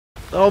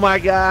Oh my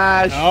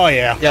gosh. Oh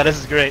yeah. Yeah, this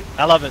is great.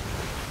 I love it.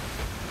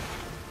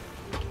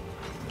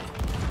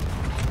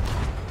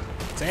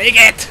 Take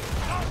it.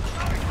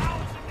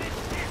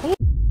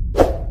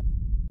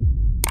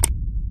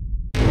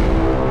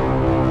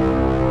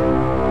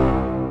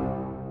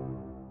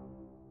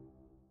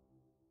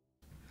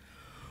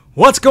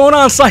 What's going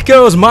on,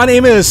 Psychos? My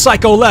name is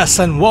Psycho Les,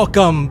 and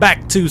welcome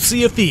back to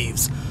Sea of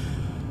Thieves.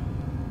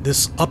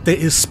 This update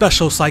is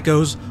special,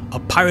 Psychos, A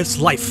Pirate's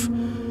Life.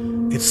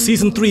 It's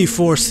Season 3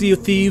 for Sea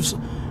of Thieves.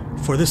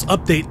 For this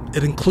update,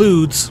 it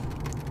includes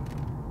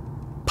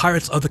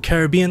Pirates of the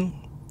Caribbean.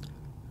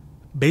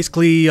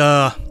 Basically,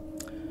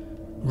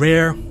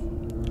 Rare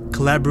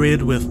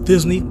collaborated with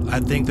Disney. I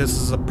think this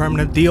is a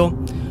permanent deal.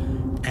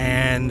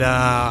 And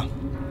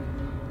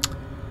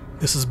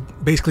this is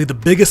basically the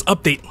biggest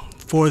update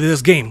for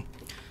this game,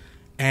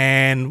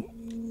 and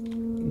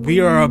we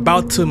are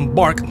about to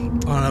embark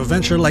on an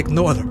adventure like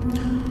no other.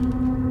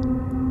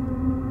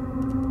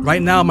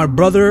 Right now, my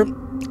brother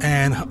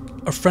and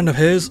a friend of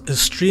his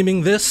is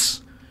streaming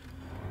this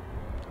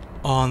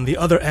on the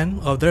other end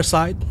of their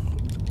side.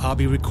 I'll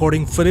be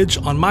recording footage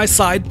on my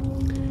side,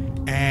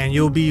 and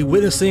you'll be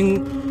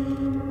witnessing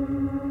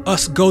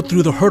us go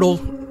through the hurdle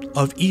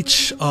of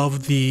each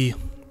of the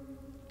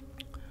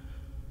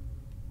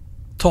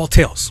tall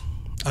tales.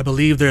 I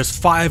believe there's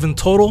 5 in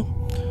total,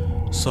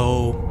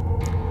 so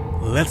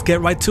let's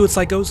get right to it,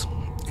 Psychos,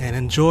 and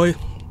enjoy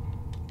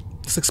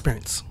this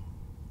experience.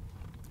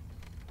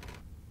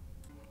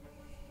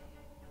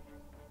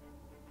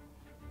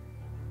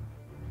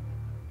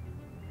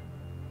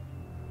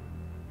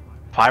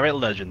 Pirate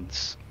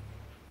Legends.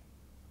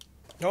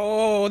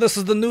 Oh, this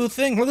is the new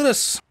thing. Look at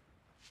this.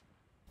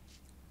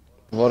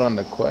 What on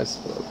the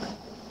quest book?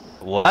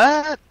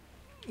 What?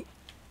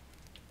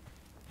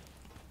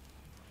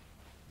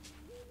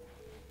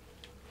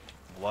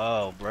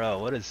 Whoa, bro,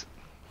 what is...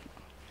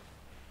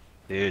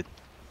 Dude.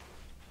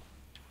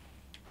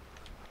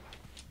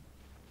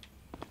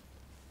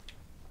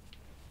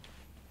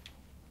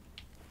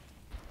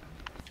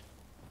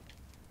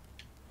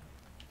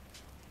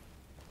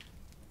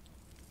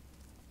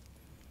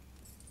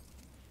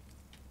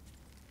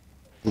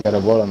 You got a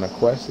vote on the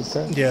quest, you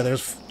said? Yeah,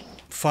 there's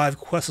 5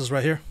 quests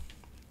right here.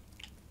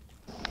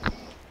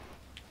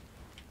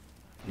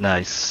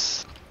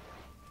 Nice.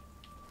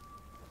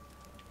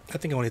 I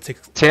think I want to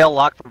take Tail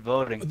locked for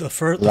voting. the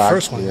first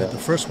one. Yeah. The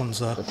first one's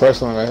The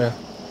first one right here.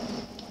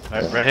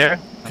 Right here?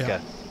 Yeah. Okay.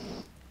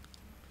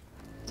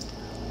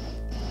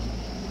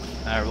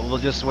 Alright, we'll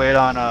just wait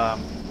on,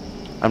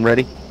 I'm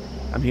ready.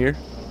 I'm here.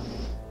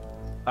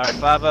 Alright,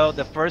 Favo,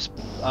 the first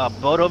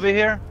boat over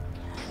here.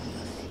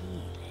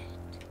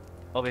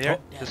 Over here?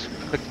 Oh. Just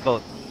click the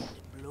boat.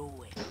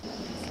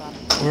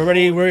 We're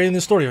ready. We're in the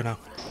story right now.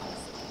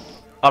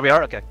 Oh, we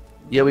are? Okay.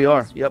 Yeah, we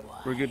are. Yep,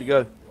 we're good to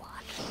go.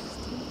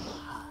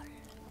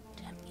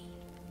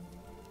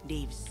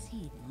 They've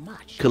seen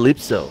much.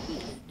 Calypso.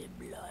 The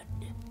blood,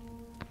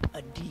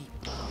 a deep,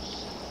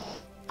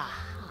 a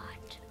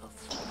heart of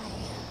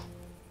fire.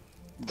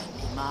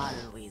 But them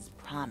always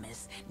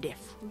promise the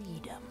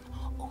freedom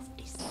of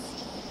the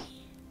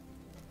sea.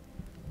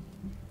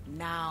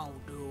 Now,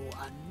 though,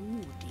 a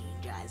new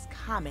danger is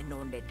coming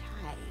on the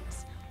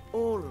tides,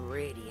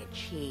 already a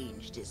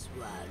change this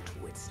world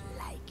to its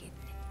liking.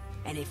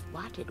 And if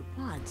what it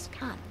wants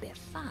can't be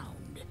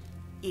found,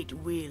 it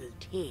will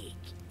take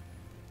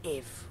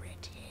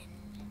everything.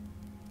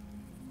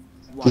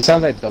 You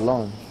sound like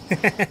Stallone.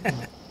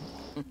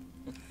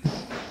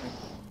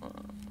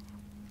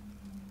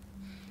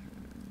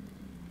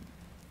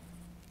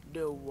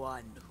 The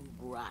one who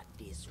brought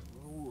this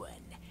ruin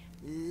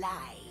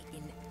lie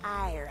in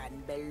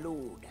iron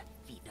below the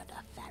feet of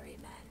the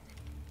ferryman,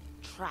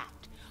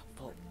 trapped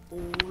for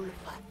all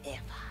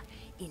forever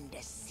in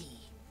the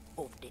sea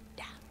of the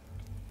damned.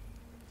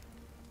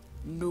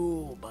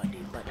 Nobody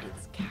but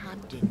its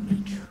captain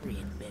may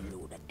tread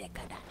below the deck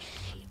of that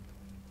ship.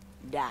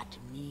 That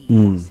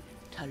means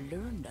to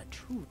learn the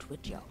truth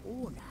with your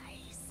own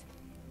eyes,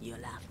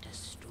 you'll have to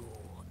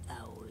stow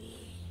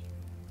away.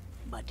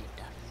 But if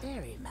the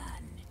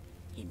ferryman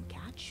can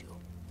catch you,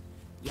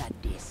 your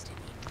destiny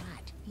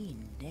not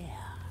in there.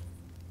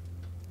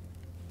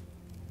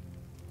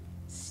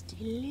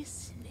 Still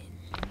listening?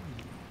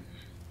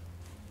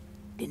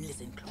 Then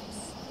listen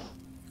close.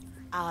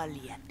 All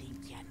you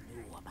think you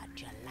know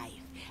about your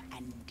life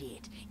and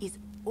death is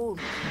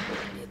only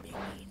the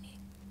beginning.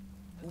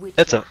 With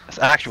It's your an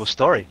actual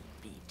story.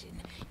 beaten,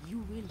 you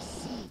will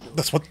see those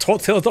That's what tall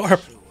tales are.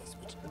 shows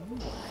with new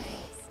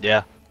eyes.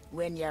 Yeah.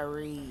 When you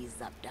raise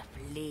up the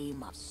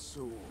flame of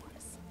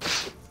souls,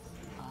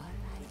 all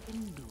I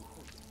can do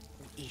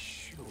is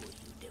show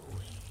you the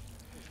way.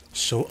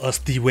 Show us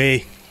the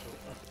way.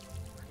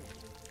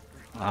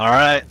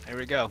 Alright, here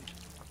we go.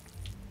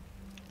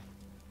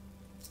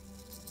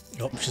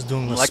 Oh, she's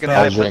doing the Like an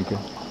spell. I was drinking.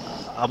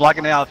 I'm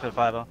liking the outfit,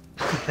 Fivo.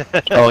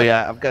 Oh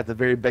yeah, I've got the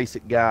very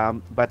basic guy.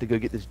 I'm about to go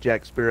get this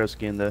Jack Sparrow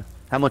skin though.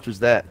 How much was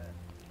that,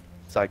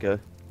 Psycho?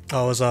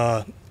 Oh, it was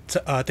I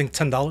think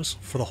 $10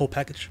 for the whole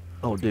package.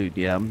 Oh, dude,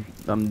 yeah,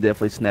 I'm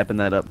definitely snapping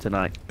that up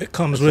tonight. It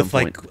comes at with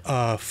some like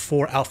point.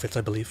 4 outfits,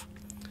 I believe.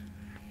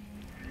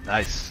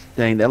 Nice.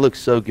 Dang, that looks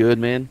so good,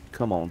 man.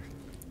 Come on.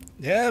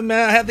 Yeah,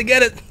 man, I had to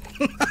get it.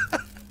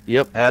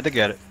 Yep. I had to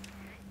get it.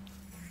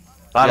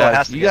 Five Guys,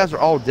 has to you get guys it. are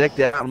all decked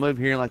out. I'm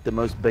over here in like the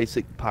most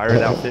basic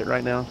pirate outfit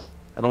right now.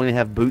 I don't even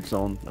have boots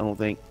on. I don't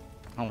think.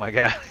 Oh my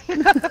god.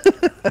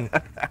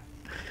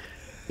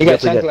 You got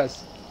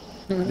chanclas.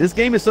 This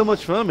game is so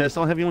much fun, man. I just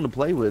don't have anyone to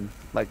play with,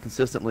 like,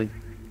 consistently.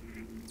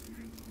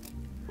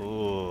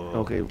 Ooh.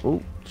 Okay.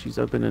 Oh, she's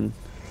opening.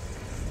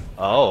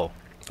 Oh.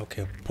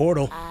 Okay,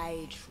 portal.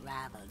 I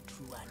traveled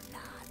to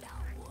another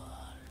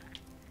world,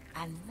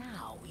 and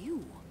now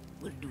you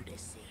will do the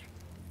same.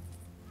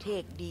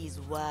 Take these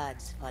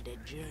words for the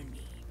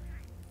journey.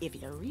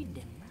 If you read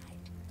them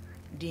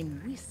right,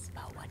 then whisper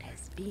what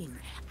has been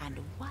and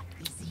what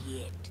is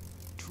yet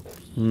to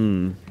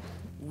be.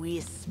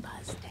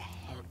 Whispers to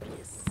help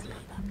you save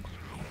a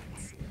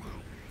pirate's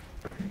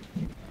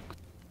life.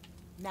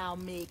 Now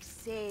make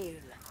sail.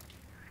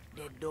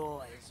 The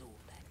door is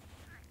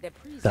open.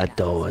 The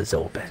door is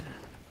open.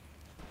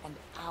 And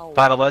our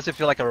Five, why does it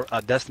feel like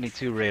a Destiny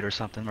 2 raid or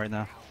something right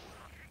now?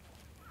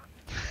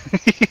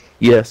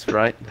 Yes,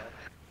 right.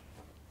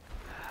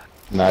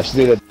 Nah, she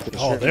did it.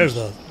 Oh, there's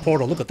the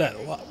portal. Look at that.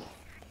 Wow.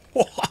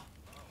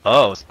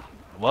 Oh.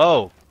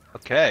 Whoa.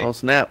 Okay. Oh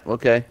snap.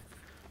 Okay.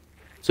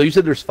 So you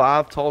said there's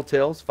 5 tall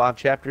tales, 5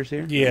 chapters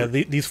here. Yeah,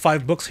 these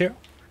 5 books here.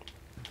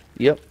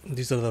 Yep.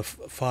 These are the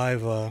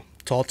 5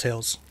 tall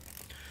tales.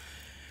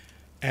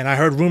 And I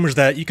heard rumors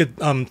that you could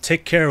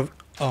take care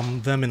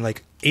of them in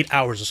like 8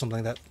 hours or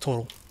something like that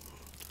total.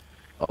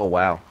 Oh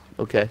wow.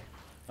 Okay.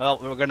 Well,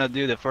 we're gonna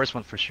do the first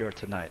one for sure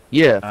tonight.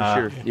 Yeah,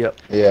 for sure. Yep.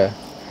 Yeah.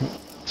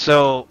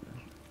 So,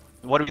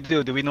 what do we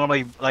do? Do we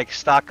normally like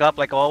stock up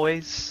like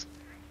always?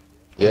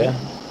 Yeah.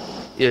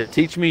 Yeah.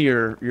 Teach me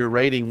your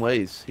raiding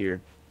ways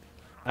here.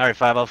 All right,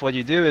 Five. What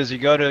you do is you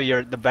go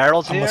to the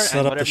barrels I'm here gonna set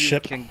and up the whatever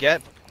ship. you can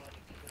get,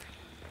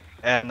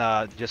 and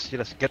just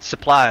get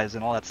supplies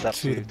and all that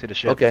stuff To- to the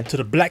ship. Okay. To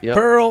the Black Yep.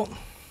 Pearl.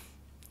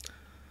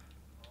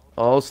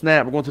 Oh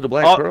snap! We're going to the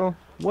Black Oh. Pearl.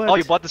 What? Oh,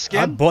 you bought the skin?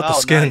 I bought the Oh,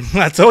 skin. nice.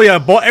 I told you I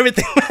bought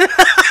everything.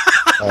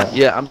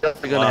 Yeah, I'm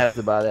definitely gonna Wow. have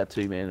to buy that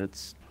too, man.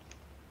 It's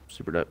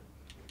super dope.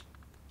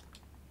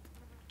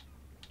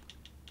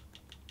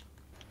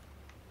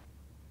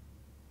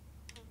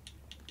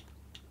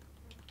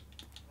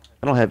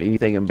 I don't have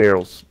anything in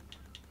barrels.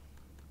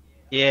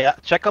 Yeah,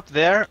 check up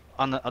there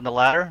on the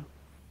ladder,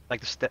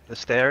 like the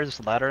stairs,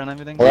 the ladder, and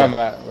everything. Where I'm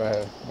at, right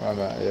here. Where I'm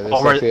at. Yeah,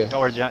 Oh, there's stuff here.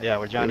 where John, yeah,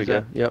 where There John we is go.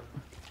 at. Yep.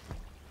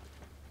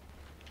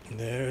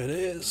 There it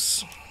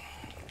is.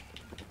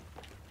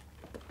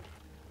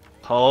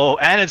 Oh,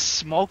 and it's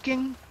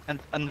smoking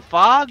and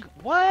fog.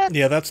 What?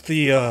 Yeah, that's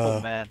the Oh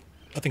man,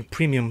 I think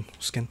premium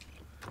skin.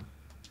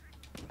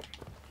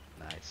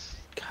 nice.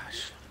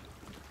 Gosh.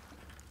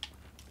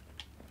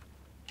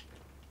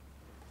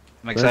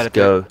 I'm Let's excited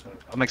go.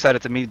 I'm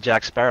excited to meet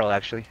Jack Sparrow.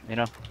 Actually, you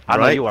know, I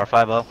know Right? you are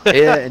 5-0.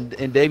 Yeah,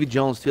 and Davy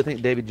Jones too. I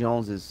think Davy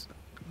Jones is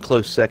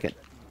close second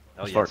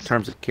Oh as far yes. as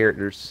terms of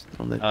characters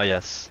on the Oh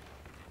yes.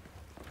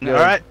 Go.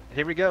 All right,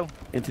 here we go.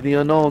 Into the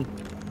Unknown.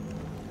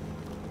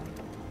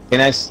 Can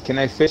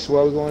I fish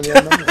while we're going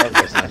there? No? Oh,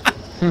 that's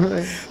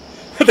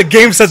not. The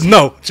game says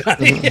no,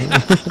 Johnny.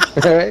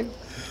 Alright.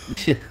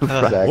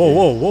 Right. Whoa,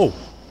 whoa, whoa.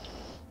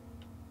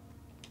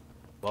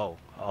 Whoa.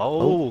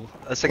 Oh,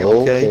 that's like a.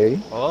 Okay.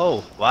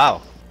 Oh,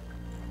 wow.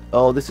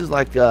 Oh, this is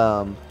like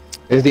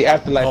It's the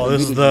afterlife. Oh, of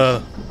this is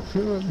video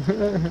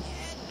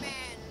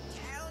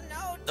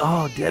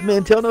the Dead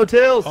Man Tell No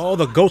Tales. oh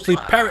the ghostly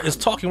parrot is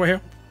talking right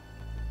here.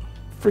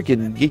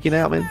 Freaking geeking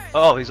out, man.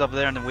 Oh, he's up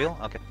there in the wheel.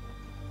 Okay.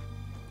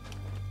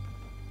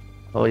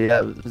 Oh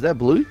yeah, is that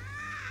blue?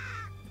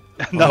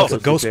 No, It's a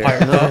ghost there.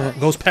 pirate.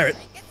 Ghost parrot.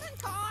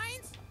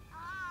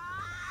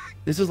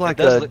 This is like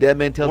does a look- Dead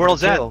Man Tell No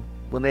World's End. Tale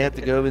when they have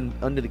to go in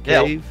under the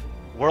Yeah. cave.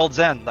 World's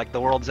End, like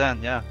the World's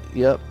End. Yeah.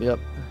 Yep.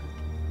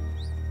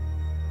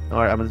 All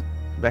right, I'm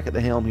back at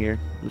the helm here.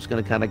 I'm just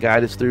gonna kind of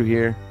guide us through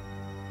here.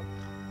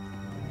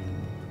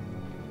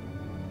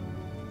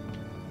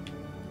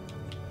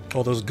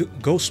 Oh, those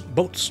ghost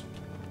boats.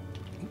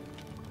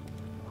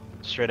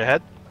 Straight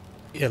ahead.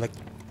 Yeah, like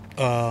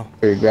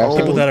Here, grab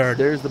People some. that are-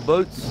 There's the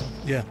boats,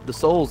 yeah, the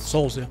souls.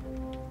 souls. Yeah,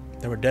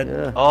 they were dead.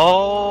 Yeah.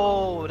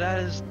 Oh, that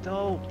is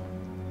dope.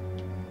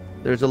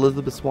 There's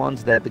Elizabeth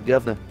Swan's dad, the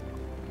governor.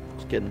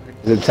 Just kidding.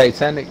 The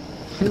Titanic.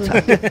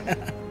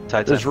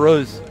 Tight. There's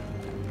Rose.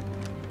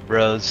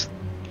 Rose.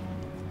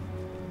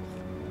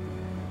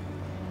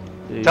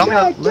 Dude, Tell me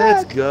how-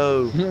 let's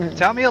go.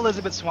 Tell me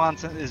Elizabeth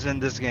Swanson is in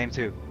this game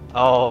too.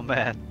 Oh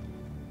man.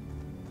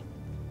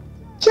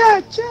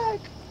 Jack.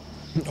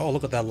 Oh,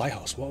 look at that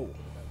lighthouse. Whoa.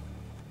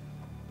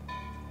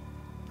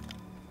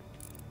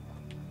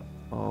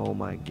 Oh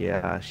my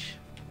gosh.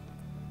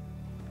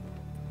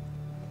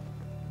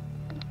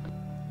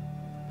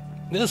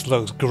 This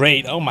looks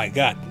great. Oh my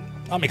god.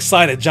 I'm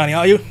excited, Johnny.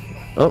 Are you?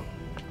 Oh,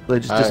 they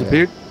just Alright.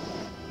 disappeared.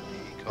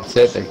 That's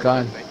it, they're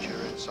gone. Adventure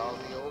and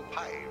salty old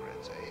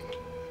pirates, eh?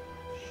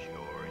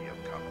 Sure,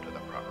 you've come to the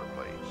proper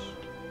place.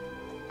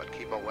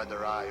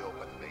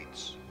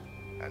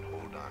 and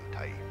hold on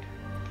tight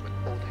with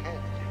both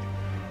hands, you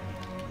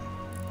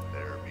do.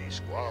 There be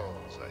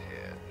squalls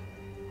ahead,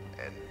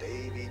 and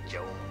Davy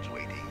Jones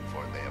waiting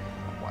for them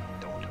what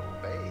don't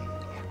obey.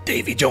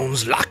 Davy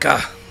Jones locker.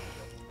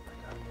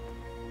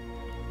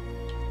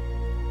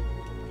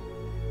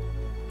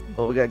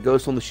 Oh, we got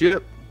ghosts on the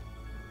ship.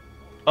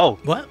 Oh,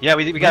 What? Yeah,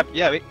 we got we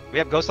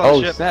have ghosts on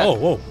the ship. snap. Oh,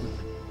 whoa.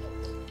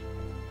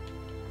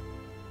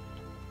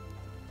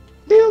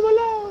 Leave him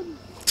alone.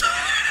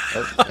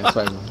 Oh, that's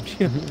fine.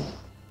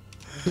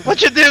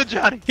 What you do,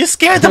 Johnny? You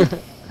scared them.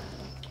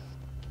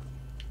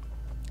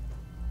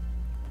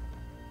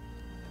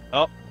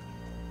 Oh,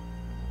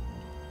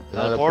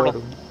 Another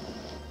portal.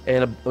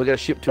 And we got a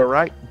ship to our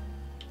right.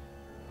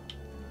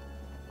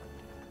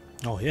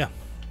 Oh, yeah.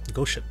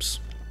 Ghost ships.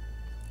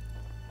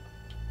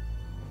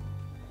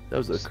 That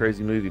was a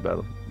crazy movie by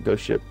the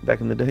ghost ship back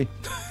in the day.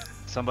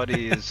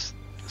 somebody is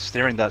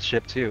steering that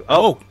ship too.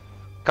 Oh,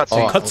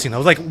 Cutscene. Oh. cutscene. I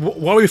was like,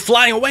 why are we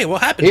flying away?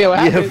 What happened? Yeah, what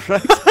happened?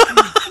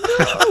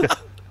 right.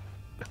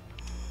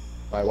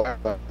 My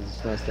Wi-Fi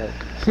is messed up.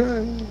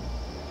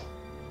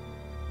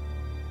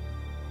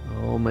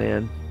 Oh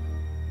man.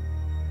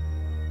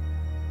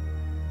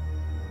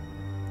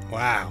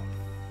 Wow.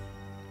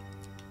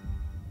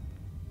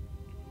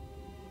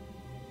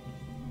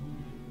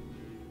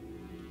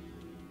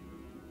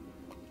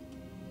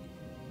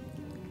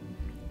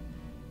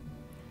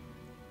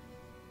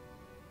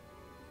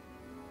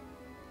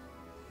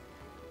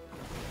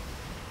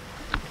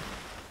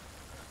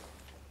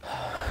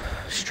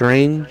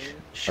 Strange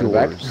Are we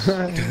back? shores.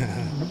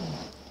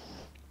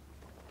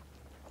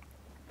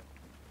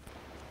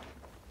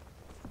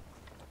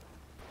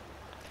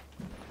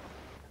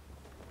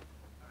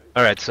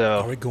 All right, so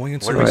Are we going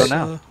into where do we go this,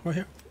 now? right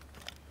here?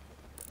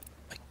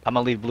 I'm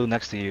gonna leave Blue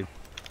next to you.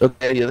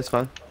 Okay, yeah, that's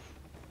fine.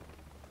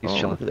 He's Oh,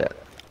 chilling. look at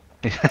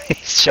that.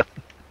 He's chilling.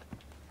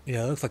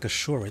 Yeah, it looks like a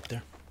shore right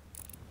there.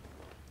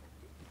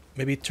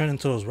 Maybe turn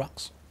into those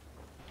rocks.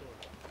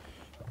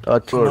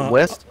 Toward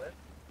west.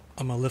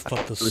 I'm gonna lift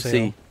up the Let's sail.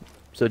 see.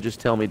 So just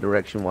tell me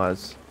direction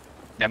wise.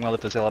 Yeah, I'm gonna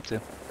lift the sail up too.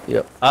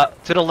 Yep.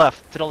 To the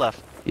left. To the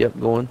left. Yep.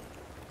 Going.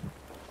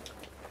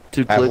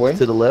 2 Halfway? clicks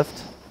to the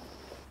left.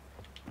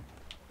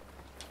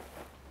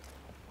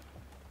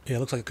 Yeah, it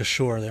looks like a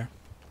shore there.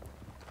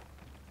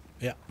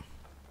 Yeah.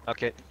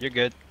 Okay, you're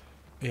good.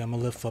 Yeah, I'm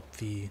gonna lift up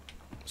the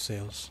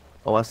sails.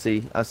 Oh, I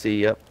see. I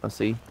see. Yep. I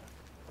see.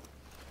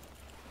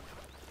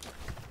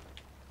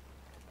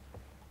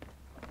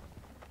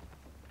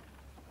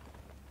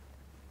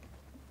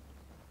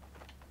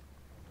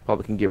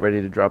 Probably can get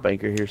ready to drop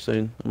anchor here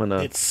soon. I'm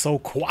gonna. It's so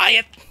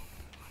quiet.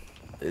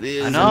 It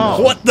is. I know.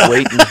 I'm What the-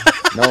 Waiting.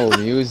 No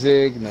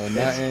music, no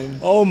nothing.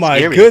 Oh my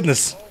Scary.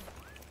 goodness.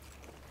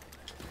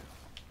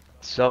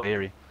 So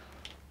eerie.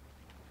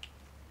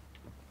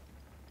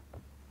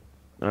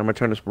 I'm gonna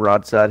turn this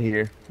broadside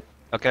here.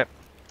 Okay.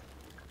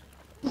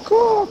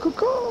 Cool, cool,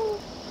 cool.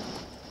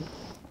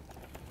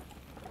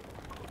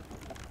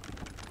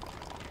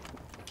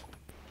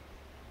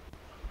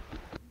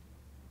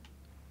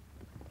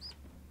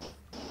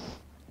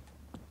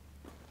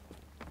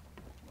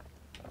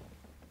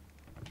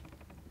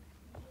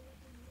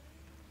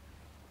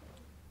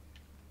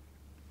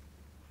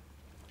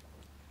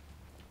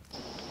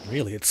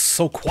 Really, it's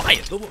so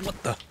quiet.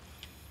 What the?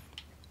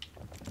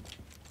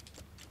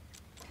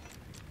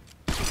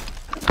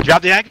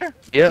 Drop the anchor?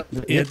 Yep.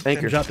 Yeah, Yep.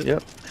 Anchor. drop it.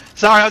 Yep.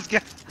 Sorry, I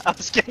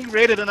was getting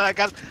raided and I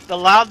got the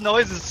loud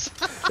noises.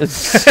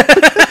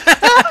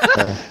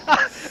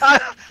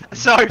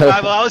 Sorry,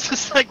 Bible. I was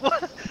just like,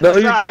 what? No,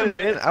 you Sorry. good,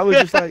 man. I was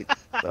just like,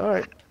 all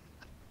right.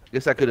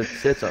 Guess I could have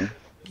said something.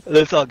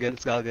 It's all good.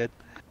 It's all good.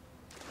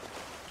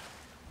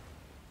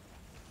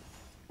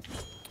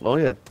 Oh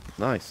yeah,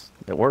 nice.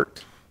 It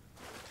worked.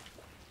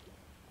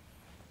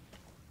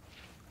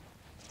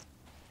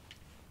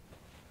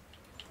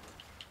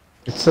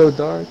 It's so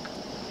dark.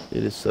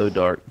 It is so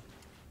dark.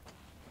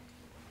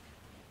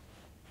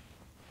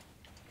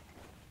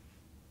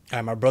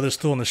 Alright, my brother's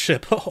still on the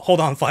ship. Hold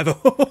on,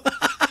 Five-O.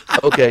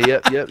 Okay.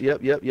 Yep.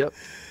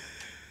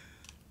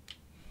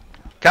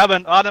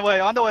 Coming. On the way.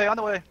 On the way. On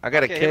the way. I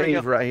got Okay, a here we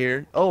cave go. right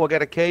here. Oh, I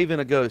got a cave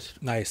and a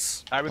ghost.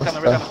 Nice. All right, we're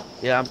coming. We're coming.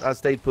 Yeah, I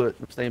stayed put.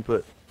 I'm staying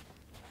put.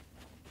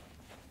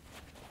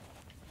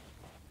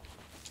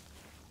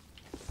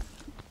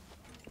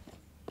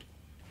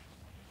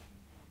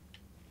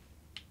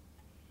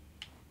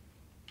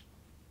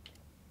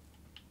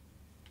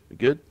 You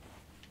good?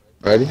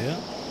 Ready? Yeah.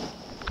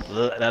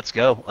 Let's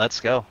go. Let's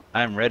go.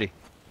 I'm ready.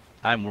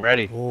 I'm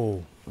ready.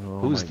 Oh. Oh,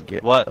 Who's- my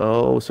God. what?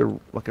 Oh, so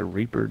like a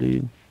reaper,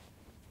 dude.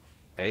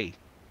 Hey.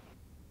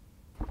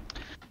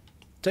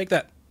 Take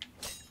that.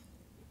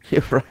 Yeah,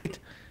 right.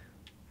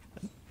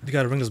 You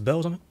gotta ring his bell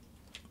or something?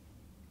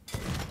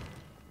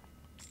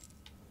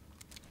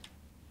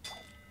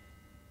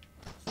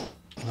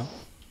 No?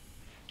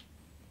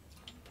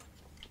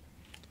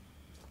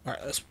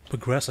 Alright, let's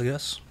progress, I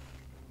guess.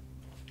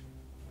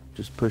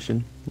 Just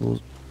pushing.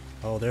 Little-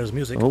 Oh, there's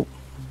music. Oh,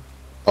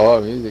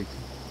 Oh, music.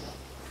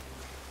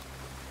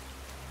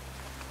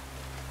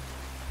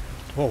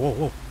 Whoa, whoa,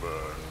 whoa.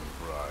 Burn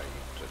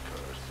bright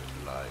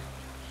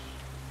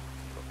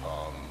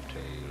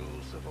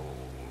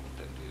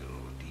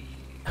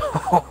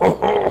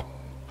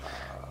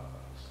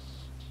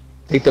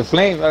Take the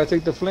flame.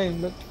 Take the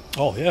flame. Look.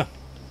 Oh yeah.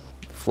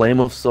 Flame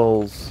of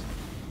Souls.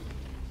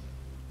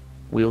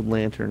 Wheeled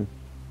lantern.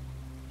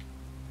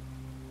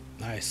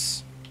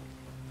 Nice.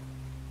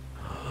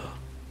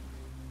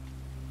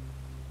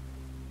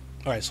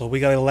 All right, so we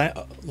gotta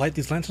light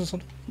these lanterns or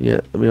something? Yeah,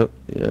 I mean,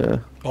 yeah.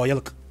 Oh yeah,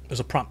 look, there's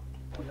a prompt.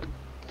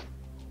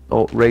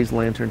 Oh, raise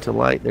lantern to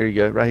light. There you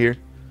go, right here.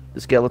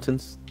 The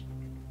skeletons.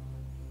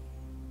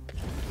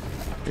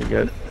 There you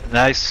go.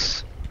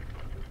 Nice.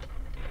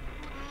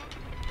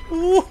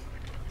 Ooh.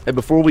 Hey,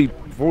 before we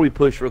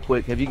push real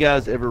quick, have you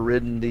guys ever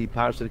ridden the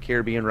Pirates of the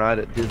Caribbean ride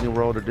at Disney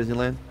World or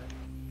Disneyland?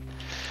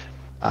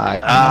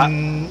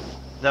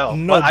 No,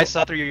 No, but I but-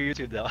 saw through your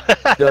YouTube though.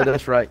 No,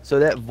 that's right. So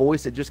that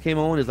voice that just came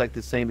on is like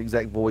the same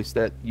exact voice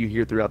that you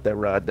hear throughout that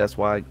ride. That's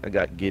why I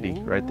got giddy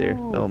right there.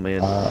 Oh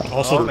man.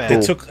 Also, Oh, man.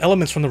 they took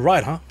elements from the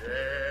ride, huh?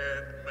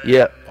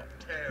 Yeah,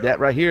 that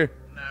right here.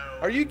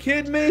 Are you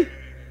kidding me,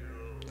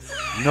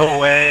 No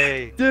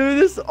way. dude?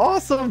 This is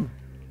awesome.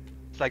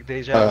 It's like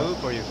deja vu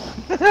for you.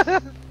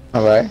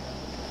 All right.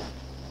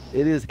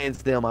 It is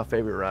hands down my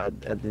favorite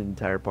ride at the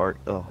entire park.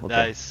 Oh, okay.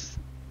 Nice.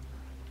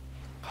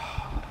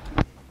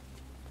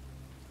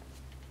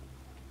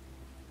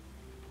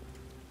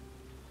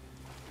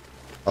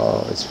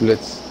 Oh, it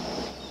splits.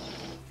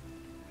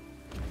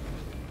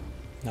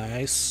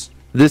 Nice.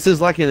 This is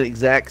like an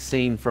exact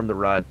scene from the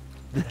ride.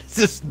 It's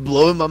just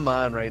blowing my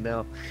mind right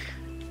now.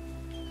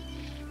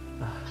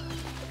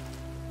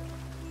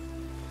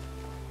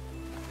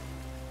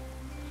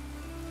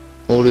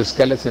 Hold the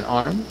skeleton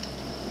arm.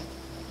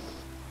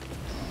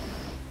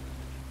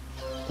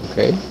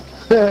 Okay.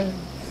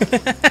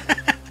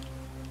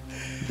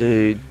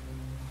 Dude,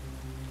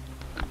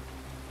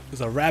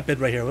 There's a rapid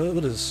right here.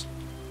 What is?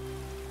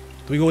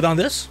 Do we go down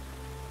this?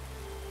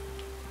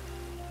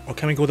 Or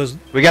can we go this?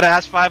 We gotta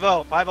ask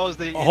 5-0. 5-0 is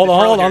the. Oh, hold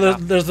on, hold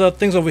on. There's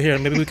things over here.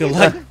 Maybe we can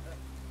light.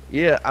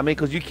 yeah, I mean,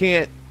 cause you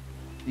can't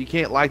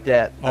light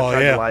that. I Oh,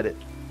 tried yeah. to light it.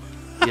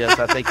 Yes,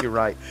 I think you're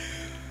right.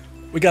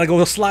 We gotta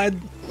go slide.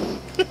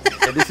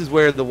 And this is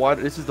where the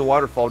water. This is the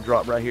waterfall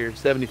drop right here.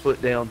 70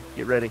 foot down.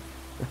 Get ready.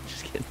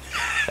 Just kidding.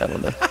 I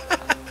don't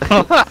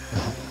know.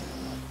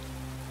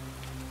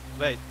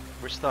 Wait,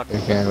 we're stuck. We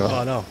can't go.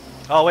 Oh no.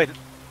 Oh wait,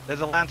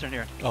 there's a lantern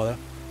here. Oh yeah.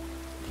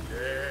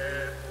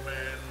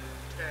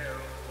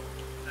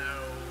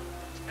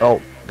 Oh,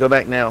 go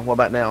back now. What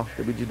about now?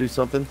 Did we do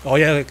something? Oh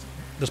yeah. Like,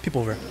 there's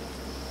people over here.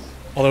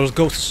 Oh, there was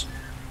ghosts.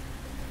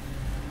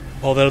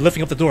 Oh, they're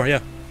lifting up the door. Yeah.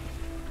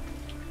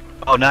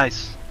 Oh,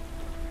 nice.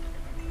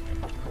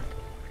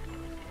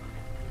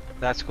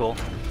 That's cool.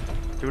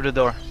 Through the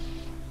door.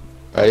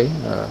 Ready?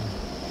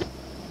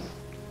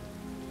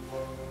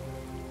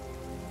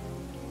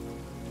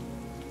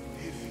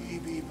 If ye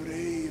be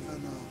brave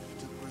enough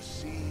to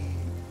proceed,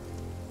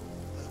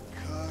 the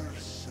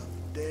curse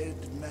of Dead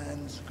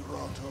Man's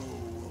Grotto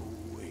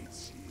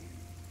awaits ye.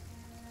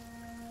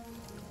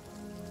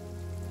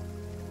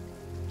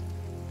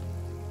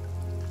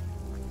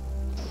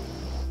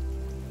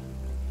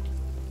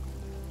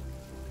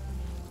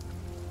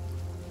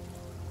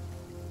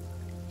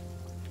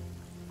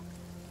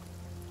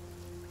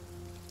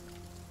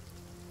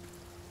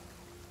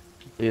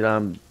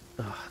 Dude,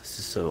 this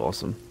is so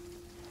awesome.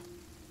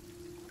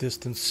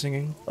 Distant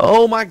singing.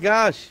 Oh my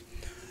gosh.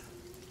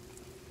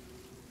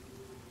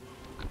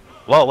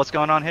 Whoa, what's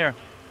going on here?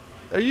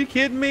 Are you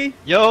kidding me?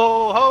 Yo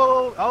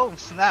ho! Oh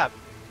snap!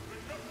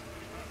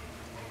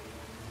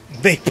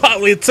 They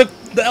probably took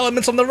the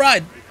elements from the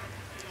ride.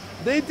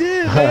 They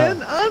did,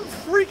 man. I'm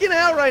freaking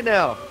out right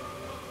now.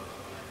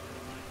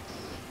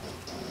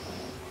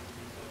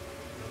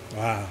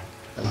 Wow.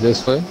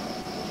 This way?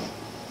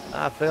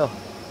 I fell.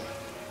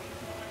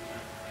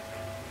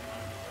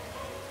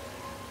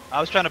 I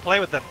was trying to play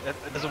with them. It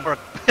doesn't work.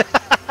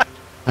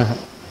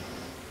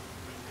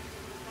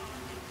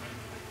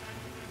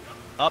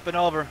 Up and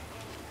over.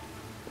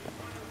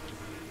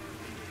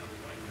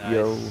 Nice.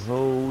 Yo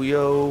ho,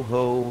 yo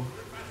ho.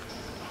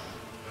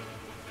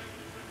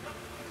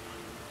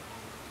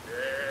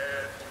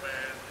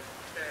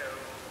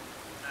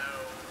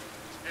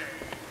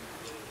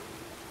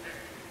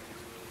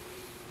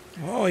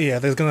 Oh yeah.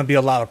 There's gonna be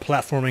a lot of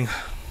platforming.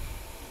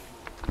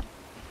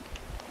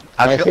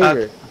 My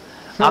favorite.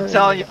 I'm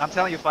telling you,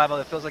 5-0.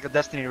 It feels like a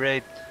Destiny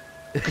raid.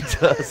 It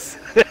does.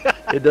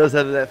 It does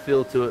have that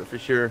feel to it for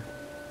sure.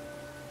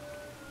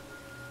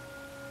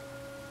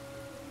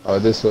 Oh,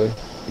 this way.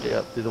 Yeah,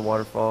 up through the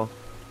waterfall.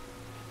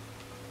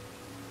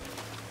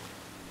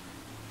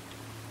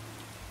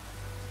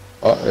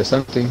 Oh, there's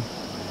something.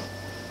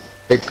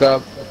 Pick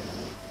up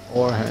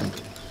or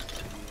hand.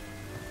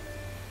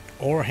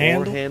 Or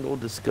handle. Or handle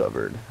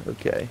discovered.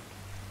 Okay.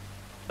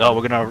 Oh,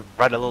 we're gonna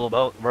ride a little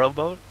boat,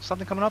 rowboat,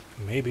 something coming up.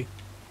 Maybe.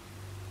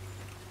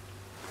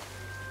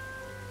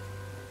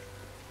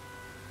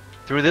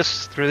 Through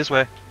this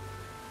way.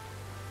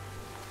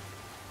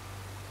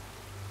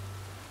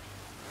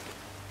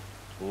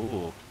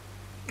 Ooh.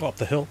 Oh, up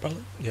the hill,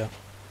 probably. Yeah.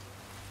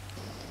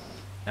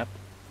 Yep.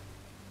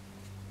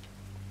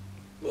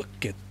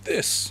 Look at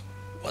this.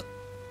 What?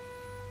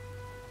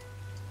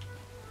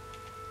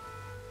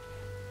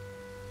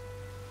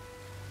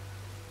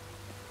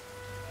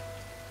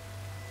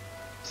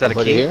 that a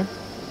Put it key? here?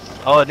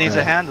 Oh, it needs a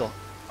Alright. handle.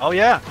 Oh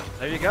yeah,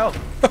 there you go.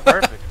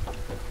 Perfect.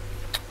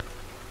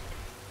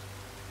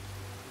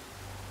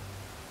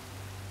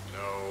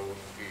 No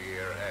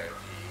fear have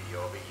ye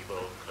of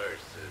evil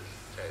curses,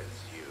 says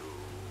you.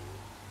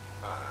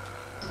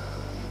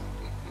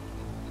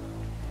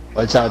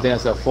 What y'all think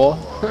that's a 4?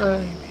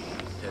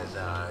 Says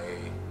I.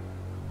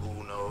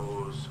 Who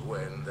knows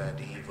when that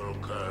evil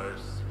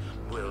curse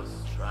will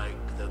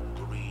strike the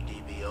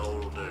greedy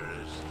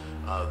beholders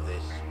of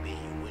this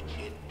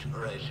bewitched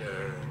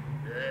treasure.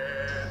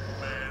 Dead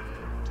men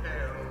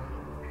tell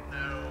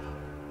no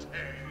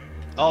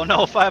tale. Oh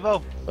no,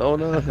 5-0. Oh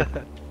no.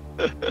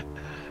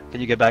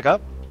 Can you get back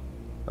up?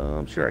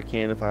 I'm sure I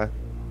can if I'll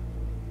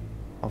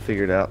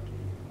figure it out.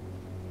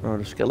 Oh,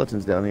 there's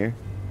skeletons down here.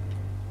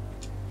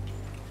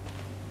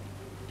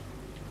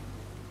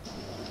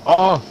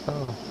 Oh.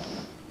 Oh.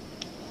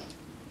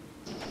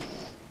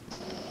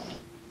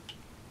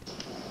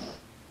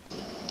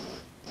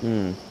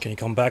 Hmm. Can you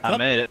come back I up?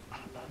 made it.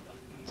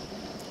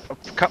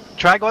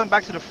 Try going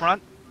back to the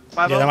front.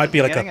 5-0 Yeah, that might at the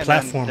be like a beginning, and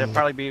then platform. There'll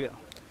probably be.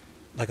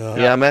 Like a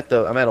Yeah, I'm at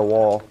a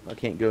wall. I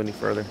can't go any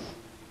further.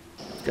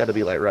 It's got to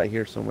be like right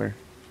here somewhere.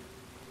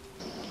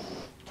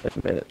 Wait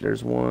a minute.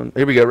 There's one.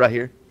 Here we go. Right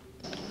here.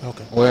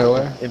 okay.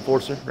 Where?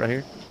 Enforcer. Right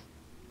here.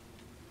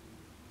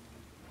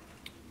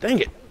 Dang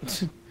it.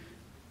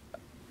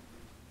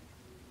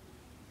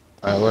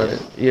 Alright, where?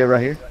 Yeah,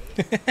 right here.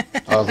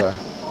 Okay.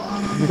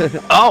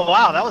 Oh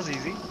wow, that was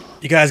easy.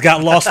 You guys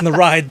got lost in the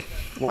ride.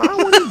 Why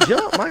would he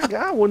jump? My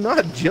guy will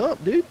not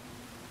jump, dude.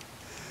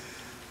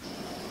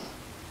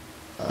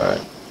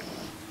 Alright.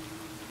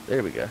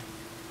 There we go.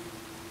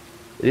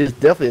 It is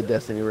definitely a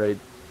Destiny raid.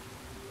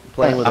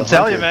 Playing with I'm a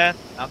telling you, hunter.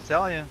 man. I'm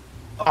telling you.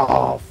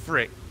 Oh,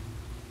 frick.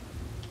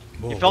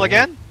 Whoa, You fell whoa,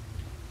 again?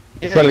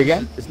 You fell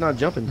again? It's not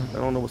jumping. I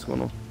don't know what's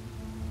going on.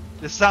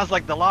 This sounds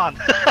like the lawn.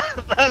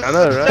 I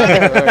know,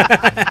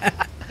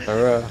 right?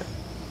 Alright.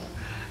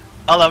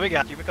 Oh, no, we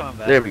got you. We're coming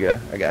back. There we go.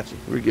 I got you.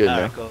 We're good All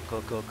now. right,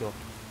 cool.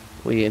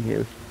 We in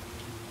here.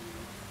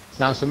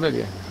 Sounds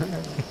familiar.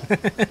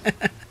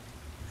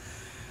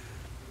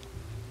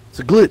 It's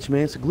a glitch,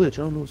 man. It's a glitch. I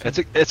don't know what's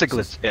It's a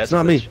glitch. Yeah, It's a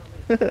not glitch.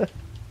 me.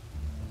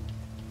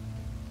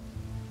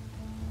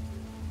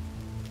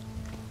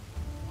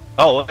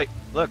 Oh, wait,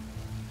 look.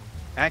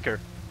 Anchor.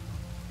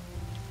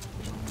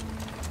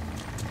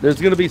 There's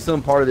gonna be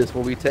some part of this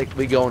where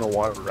we go on a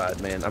water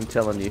ride, man. I'm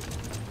telling you.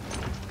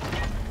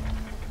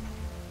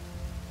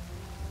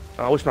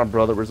 I wish my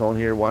brother was on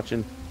here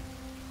watching.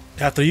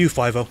 After you,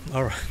 5-0.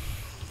 All right.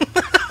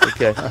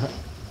 Okay.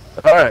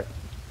 All right.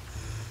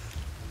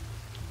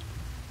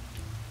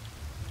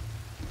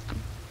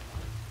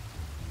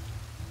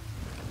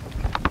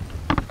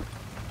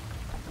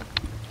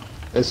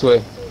 This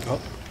way.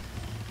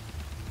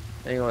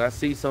 Hang on. I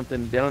see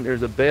something down.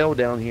 There's a bell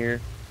down here.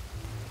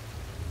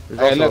 There's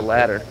Hey, also a look.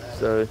 ladder.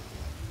 So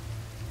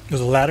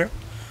There's a ladder.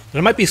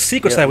 There might be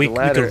secrets Yeah, that we there's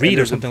a ladder, could read and or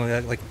there's a- something like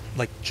that,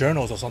 like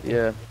journals or something.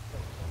 yeah,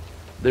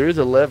 there is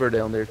a lever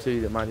down there too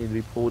that might need to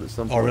be pulled at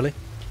some point. Oh, really?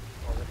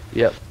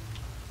 Yep.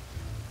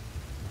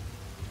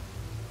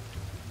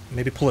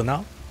 Maybe pull it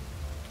now?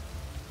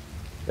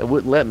 It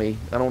wouldn't let me.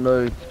 I don't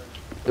know.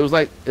 It was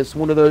like it's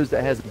one of those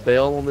that has a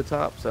bell on the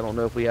top, so I don't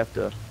know if we have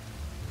to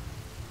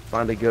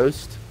find a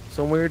ghost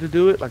somewhere to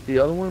do it, like the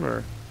other one,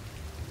 or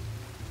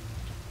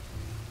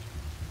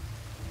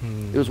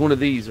it was one of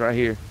these right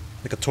here,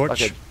 Like a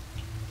torch?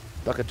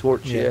 like a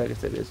torch. Yeah. Yeah, I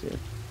guess it is.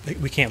 Yeah.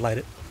 We can't light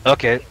it.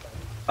 Okay.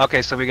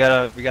 Okay, so we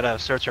gotta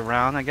search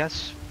around, I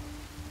guess.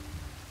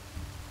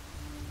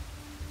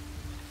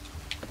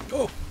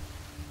 Oh.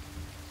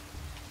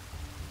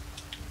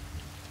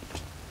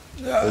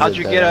 How'd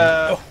you get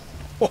a?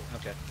 Oh.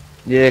 Okay.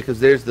 Yeah, because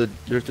there's the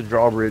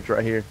drawbridge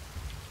right here.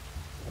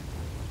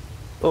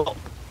 Oh.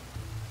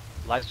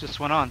 Lights just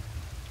went on.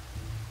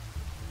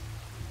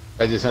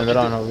 I just turned it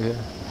on over here.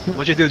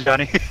 What'd you do,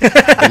 Johnny?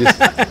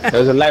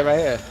 There's a light right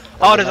here.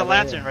 Oh, there's a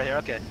lantern right here.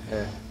 Okay.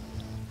 Yeah.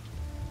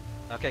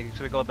 Okay,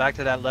 so we go back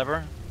to that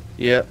lever.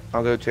 Yeah,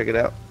 I'll go check it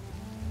out.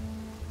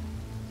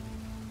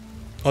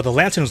 Oh, the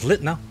lantern's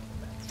lit now.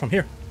 From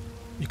here.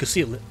 You can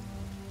see it lit.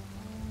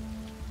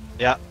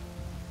 Yeah.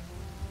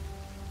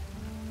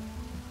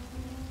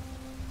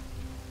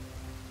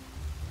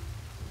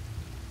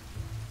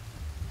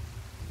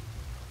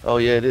 Oh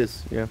yeah, it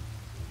is. Yeah.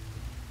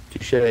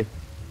 Touche.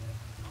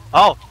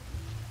 Oh,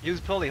 use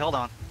pulley. Hold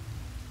on.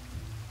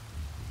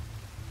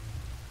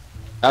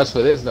 That was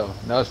for this though.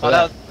 That was for Oh,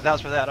 that. that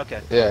was for that.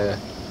 Okay. Yeah.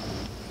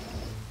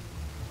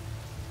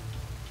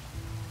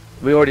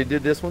 We already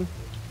did this one.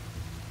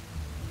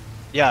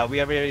 Yeah, we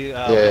already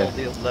Yeah. pulled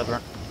the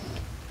lever.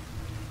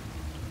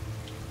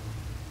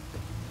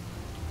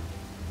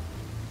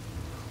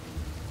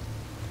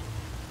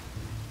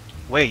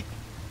 Wait,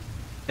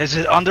 is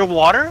it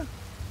underwater?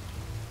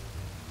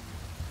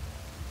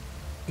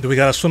 Do we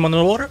gotta swim under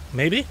the water?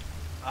 Maybe?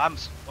 I'm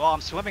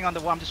swimming on the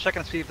water. I'm just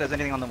checking to see if there's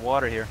anything on the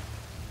water here.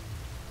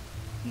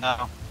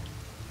 No.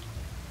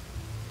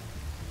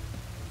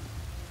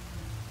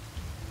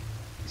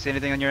 You see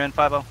anything on your end,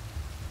 5-0?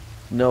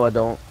 No, I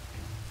don't.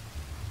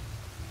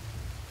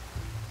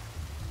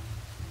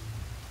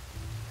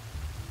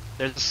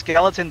 There's a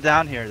skeleton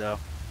down here, though.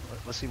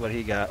 Let's see what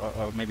he got,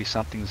 or maybe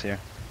something's here.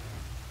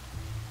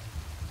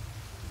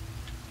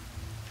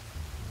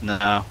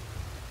 No.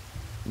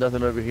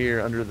 Nothing over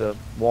here under the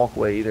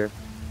walkway either.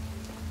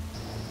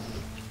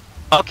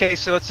 Okay,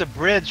 so it's a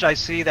bridge I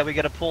see that we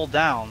gotta pull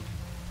down.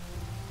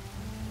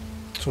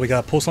 So we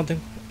gotta pull something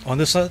on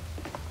this side?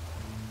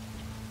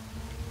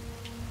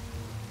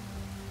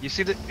 You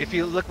see the, if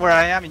you look where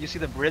I am and you see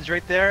the bridge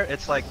right there,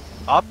 it's like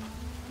up.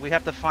 We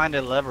have to find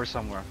a lever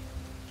somewhere.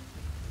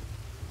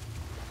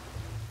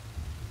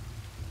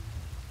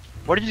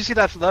 Where did you see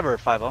that lever,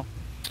 50?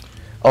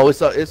 Oh, it's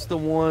the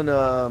one.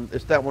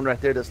 It's that one right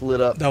there that's lit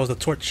up. That was the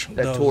torch.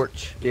 That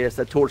torch. Yeah, it's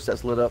that torch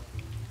that's lit up.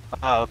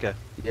 Oh, okay.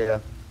 Yeah.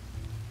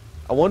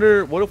 I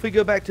wonder, what if we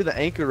go back to the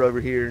anchor over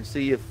here and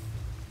see if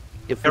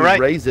we You're right.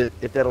 raise it,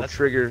 if that'll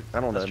trigger. I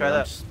don't know. Let's try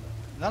man.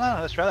 that.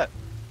 No, let's try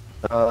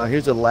that.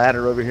 Here's a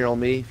ladder over here on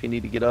me if you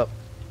need to get up.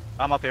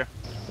 I'm up here.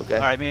 Okay.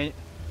 All right,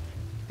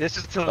 this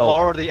is to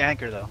lower the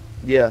anchor, though.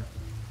 Yeah.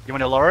 You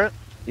want to lower it?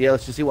 Yeah,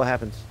 let's just see what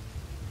happens.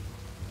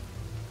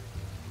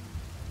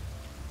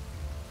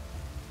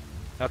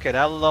 Okay,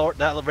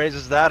 that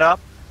raises that up.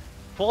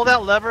 Pull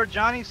that lever,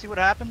 Johnny. See what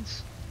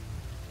happens.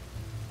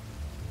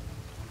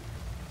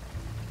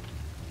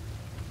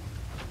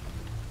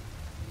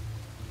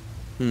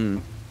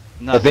 The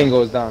Nothing. thing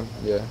goes down.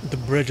 Yeah. The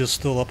bridge is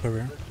still up over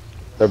here.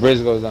 The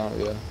bridge goes down.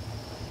 Yeah.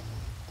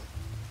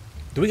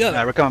 Do we gotta?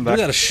 Alright, we're coming back.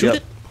 Do we gotta shoot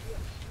Yep.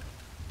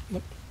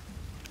 it?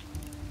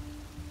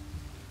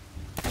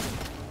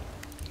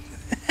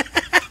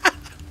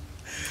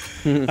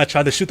 Nope. I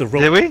tried to shoot the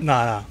rope. Did we?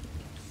 Nah.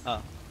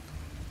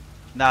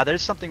 Nah,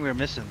 there's something we're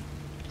missing.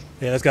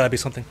 Yeah, there's gotta be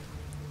something.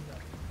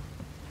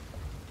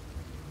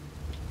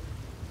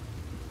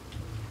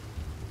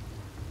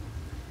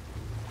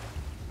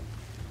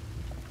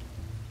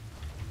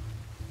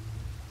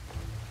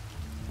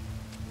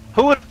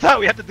 Who would have thought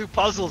we had to do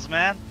puzzles,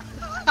 man?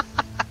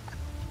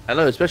 I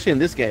know, especially in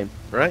this game,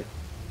 right?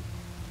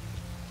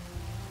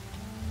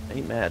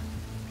 Ain't mad.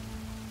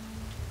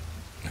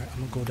 Alright, I'm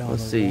gonna go down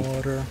Let's the see.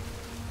 water.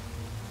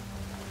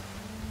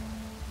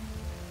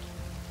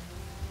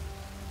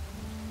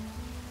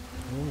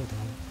 Hold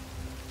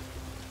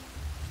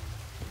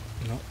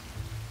on. No.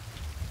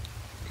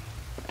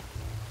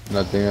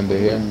 Nothing under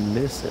What are here. we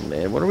missing,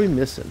 man? What are we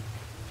missing?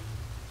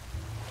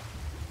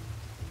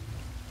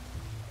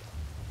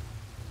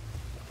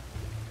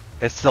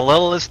 It's the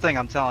littlest thing,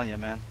 I'm telling you,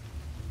 man.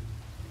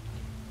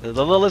 The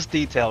littlest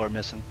detail we're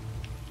missing.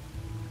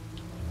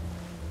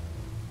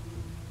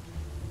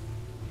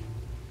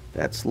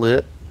 That's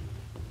lit.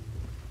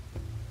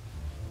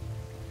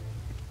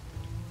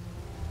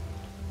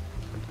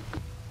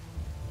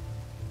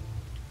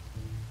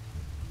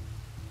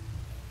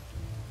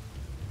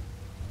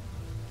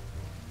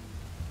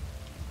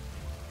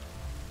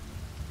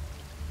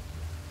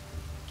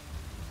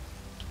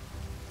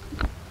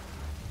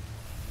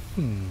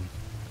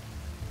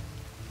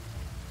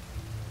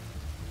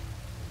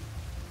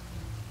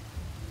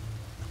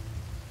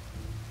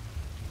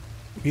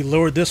 We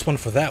lowered this one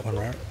for that one,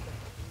 right?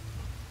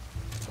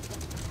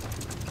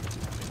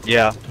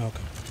 Yeah. Okay.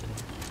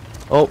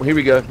 Oh, here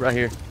we go, right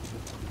here.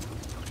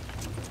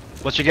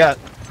 What you got?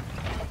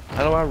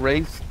 How do I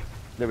raise?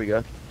 There we go.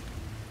 All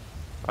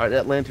right,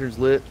 that lantern's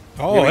lit.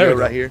 Oh, here we there go, we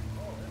go. right here.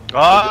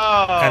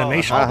 Oh!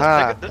 Animation.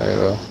 Aha. There you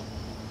go.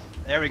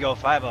 There we go,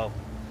 5-0.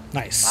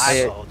 Nice.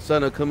 Hey, Oh.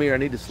 Sono, come here. I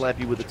need to slap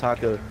you with a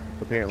taco,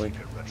 apparently.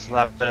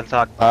 Slap it and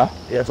talk. Huh?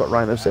 Yeah, that's what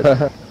Rhino said.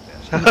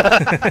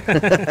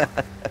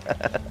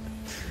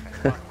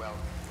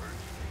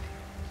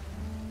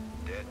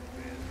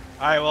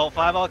 Alright, well,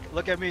 5-0,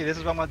 look at me. This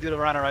is what I'm going to do to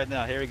Rhino right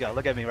now. Here we go.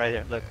 Look at me right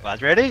here. Look,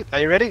 guys, ready? Are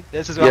you ready?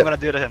 This is what I'm going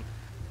to do to him.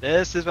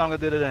 This is what I'm going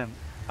to do to him.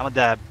 I'm a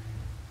dab.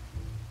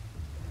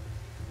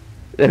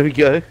 There we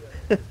go.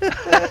 Doing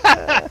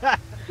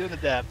the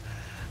dab.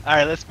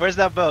 Alright, where's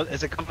that boat?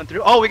 Is it coming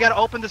through? Oh, we got to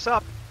open this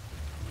up.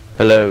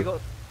 Hello.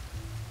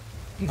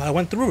 No, I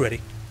went through already.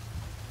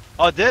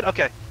 Oh, it did?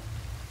 Okay.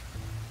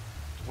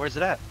 Where's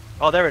it at?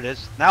 Oh, there it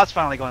is. Now it's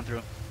finally going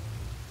through.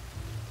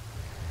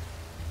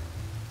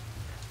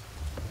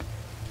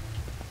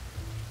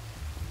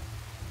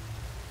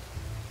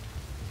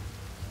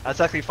 That's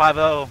actually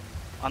 5-0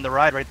 on the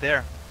ride right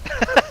there.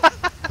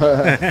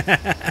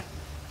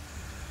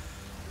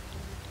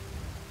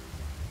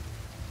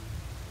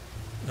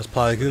 That's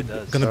probably good.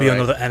 does. Gonna be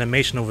Alright. another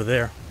animation over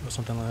there or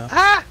something like that.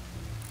 Ah!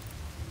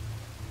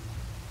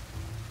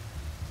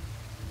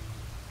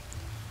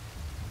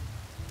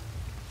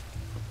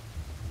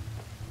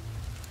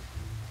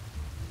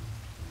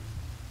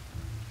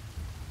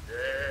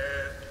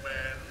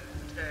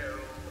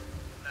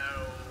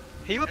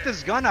 He whipped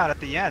his gun out at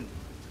the end.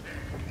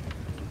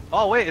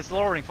 Oh wait, it's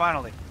lowering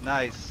finally.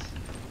 Nice.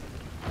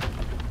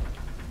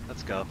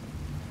 Let's go.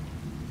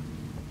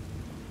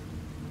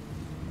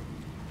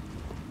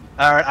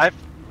 Alright,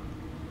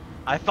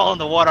 I fell in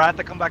the water. I have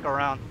to come back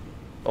around.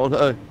 Oh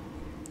no.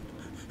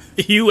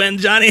 You and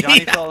Johnny.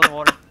 Johnny fell in the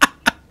water.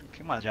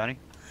 Come on, Johnny.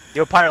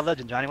 You're a pirate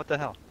legend, Johnny. What the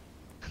hell?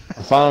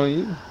 I'm following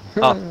you.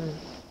 Oh.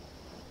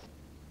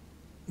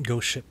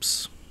 Ghost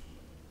ships.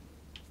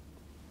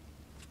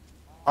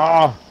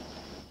 Oh,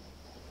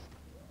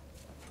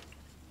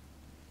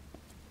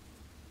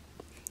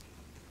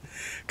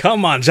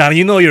 Come on, Johnny.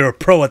 You know you're a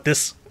pro at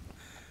this.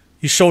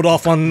 You showed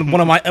off on one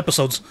of my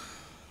episodes.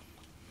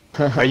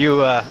 Are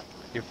you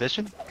you're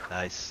fishing?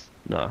 Nice.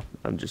 Nah,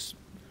 I'm just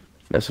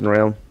messing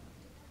around.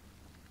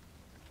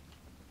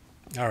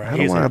 All right. How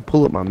do easy. I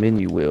pull up my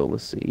menu wheel?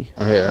 Let's see.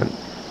 oh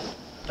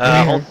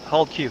yeah.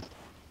 Hold Q.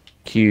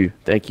 Q.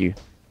 Thank you.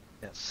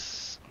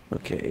 Yes.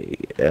 Okay.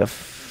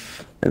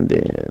 F. And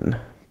then.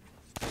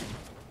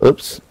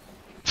 Oops.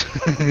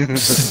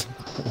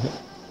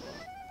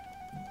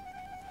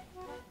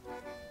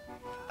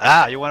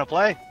 Ah, you want to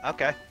play?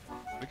 Okay.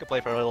 We can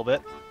play for a little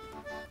bit.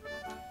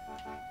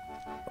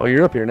 Oh,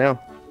 you're up here now.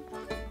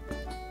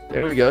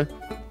 There we go.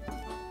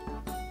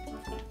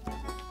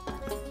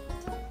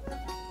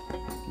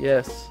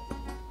 Yes.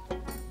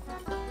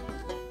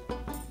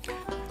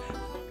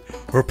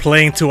 We're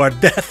playing to our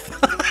death.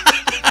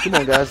 Come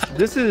on, guys.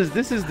 This is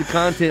the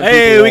content.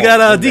 Hey, people we got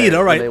want a when deed. they-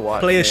 All when they right.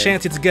 watch, Play a man.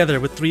 shanty together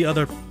with 3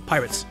 other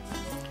pirates.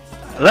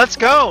 Let's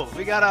go.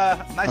 We got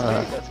a nice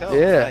lead. Let's go.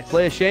 Yeah, Nice.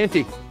 play a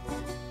shanty.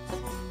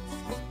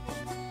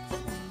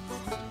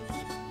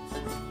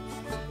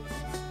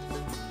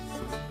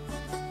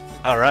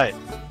 All right.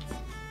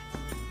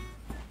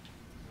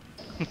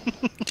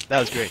 That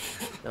was great.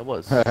 That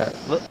was. A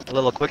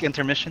little quick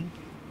intermission.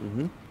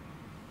 Mm-hmm.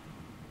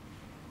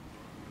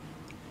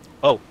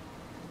 Oh.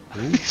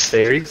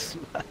 Fairies.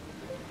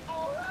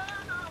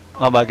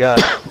 Oh my God.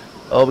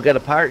 Oh, we got a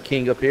pirate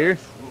king up here.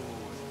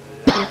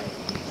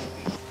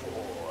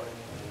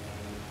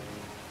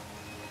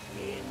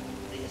 In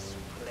this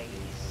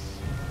place,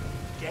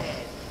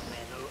 dead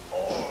men will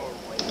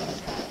always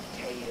have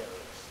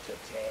tales to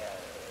tell.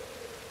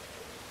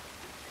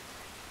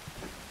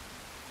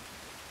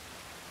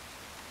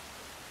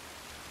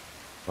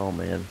 Oh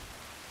man.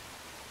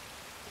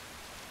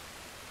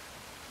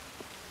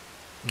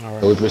 All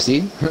Will we right.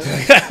 proceed?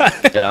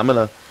 Yeah,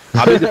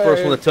 I'll be the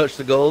first one to touch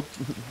the gold.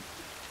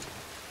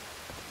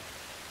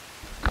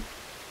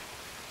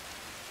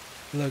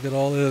 Look at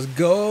all this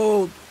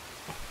gold.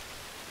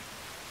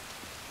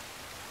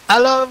 I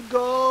love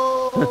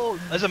gold.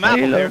 There's a map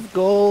I over here. love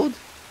gold.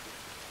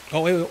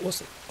 Oh, wait.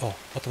 What's... Oh,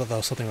 I thought that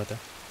was something right there.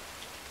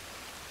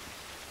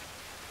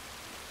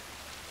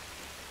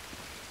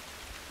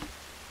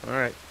 All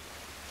right.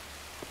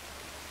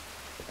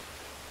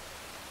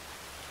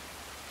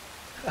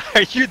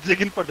 Are you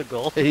digging for the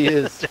gold? He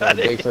is.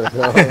 Johnny? Big for the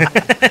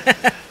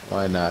gold.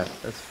 Why not?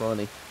 That's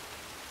funny.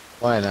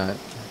 Why not?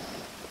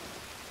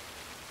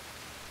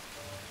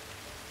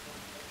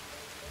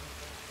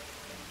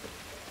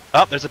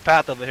 Oh, there's a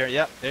path over here.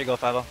 Yep, there you go,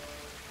 Five-O.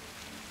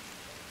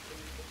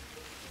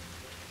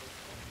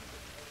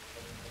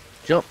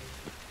 Jump.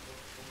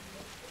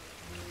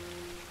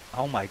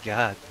 Oh my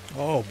God.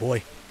 Oh,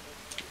 boy.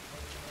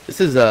 This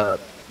is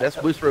that's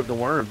Whisper of the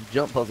Worm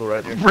jump puzzle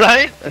right there.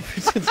 Right?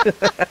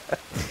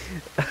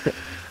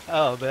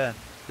 Oh man,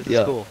 this Yeah.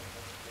 is cool.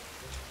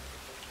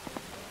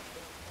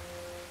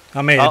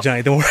 I made Oh. it,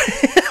 Johnny. Don't worry.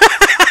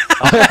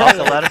 Off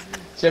the ladder.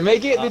 Did you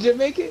make it? Did you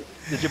make it?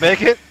 Did you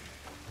make it?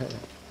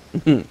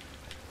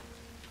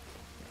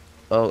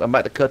 Oh, I'm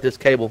about to cut this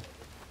cable.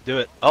 Do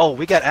it. Oh,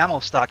 we got ammo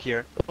stock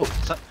here. Oh,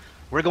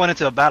 we're going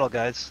into a battle,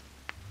 guys.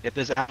 If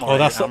there's ammo. Oh,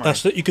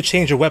 that's you could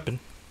change your weapon.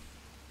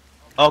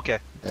 Okay.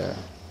 Yeah.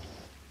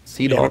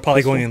 Sea Yeah, dog we're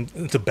probably pistol. going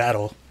into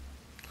battle.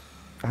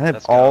 I have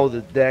Let's go. all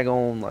the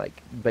daggone like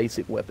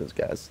basic weapons,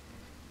 guys.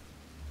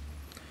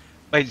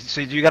 Wait, so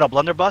you got a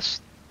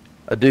blunderbuss?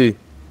 I do.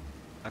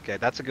 Okay,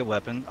 that's a good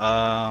weapon.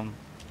 I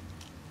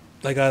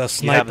got a You have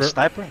sniper. a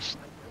sniper?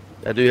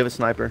 I do have a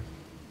sniper.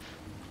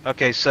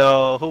 Okay,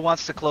 so who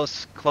wants to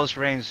close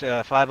range?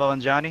 Five-O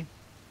and Johnny?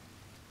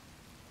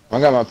 I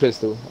got my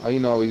pistol. Oh, you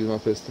know I use my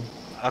pistol.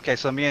 Okay,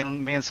 so me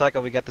and Psycho,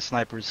 we got the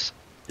snipers,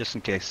 just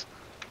in case.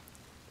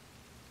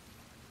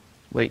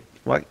 Wait,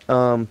 what?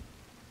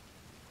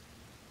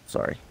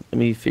 Sorry. Let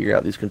me figure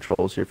out these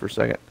controls here for a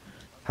second.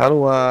 How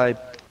do I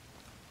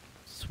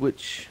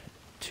switch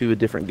to a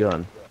different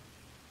gun?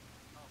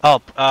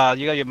 Oh,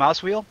 you got your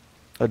mouse wheel?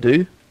 I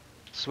do?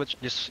 Switch,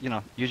 just,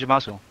 use your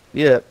mouse wheel.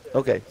 Yeah.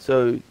 Okay.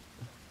 So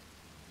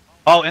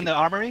Oh, in the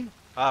armory,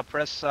 you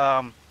press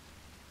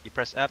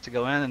F to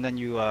go in, and then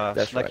you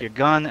select right. your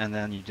gun, and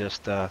then you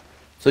just. so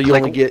you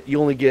click-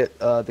 only get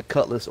the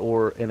cutlass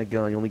or in a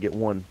gun. You only get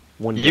one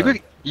You gun.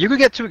 could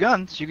get 2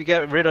 guns. You could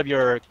get rid of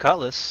your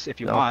cutlass if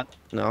you No. want.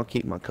 No, I'll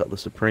keep my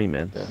cutlass supreme,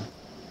 man. Yeah.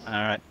 All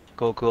right,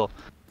 cool.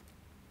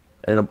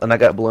 And I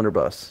got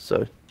blunderbuss.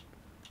 So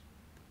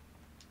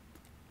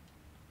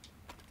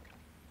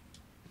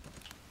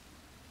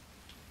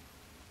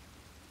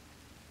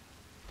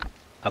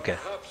Okay.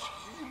 Perhaps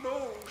he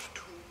knows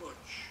too much.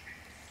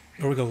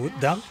 Here we go.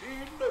 Down.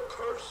 Seen the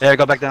curse Yeah,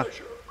 go back down.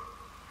 treasure.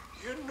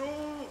 You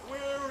know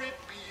where it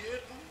be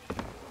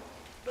hidden.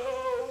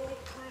 Now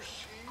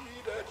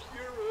proceed at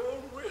your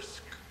own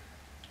risk.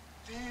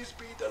 These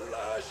be the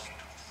last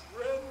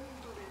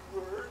friendly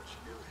words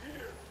you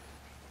hear.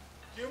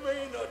 You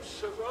may not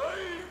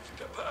survive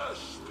to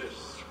pass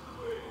this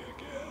way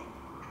again.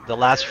 The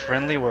last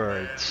friendly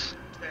words.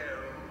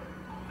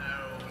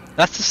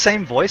 That's the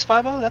same voice,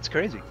 5 That's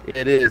crazy.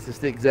 It is. It's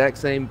the exact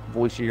same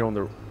voice you hear on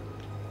the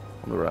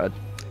ride.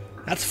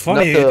 That's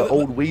funny. Not the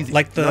old Wheezy,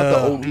 like not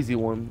the old Wheezy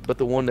one, but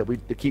the one that we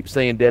keep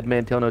saying "Dead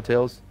Man Tell No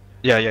Tales."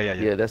 Yeah.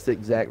 Yeah, that's the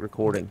exact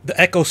recording. The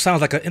echo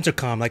sounds like an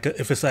intercom, like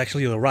if it's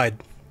actually a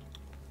ride.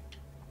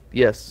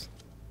 Yes.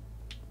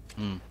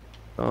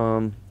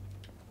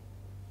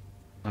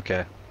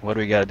 Okay. What do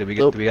we got? Do we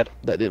got?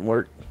 That didn't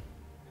work.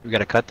 We got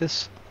to cut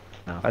this?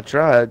 No. I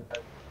tried.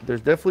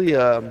 There's definitely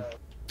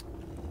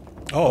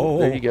Oh,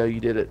 there you go. You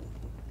did it.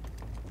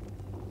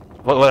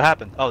 What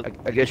happened? Oh,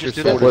 I guess you're just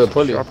do sort that?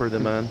 of sharper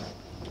than mine.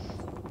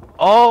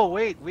 Oh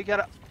wait, we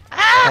gotta.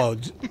 Oh,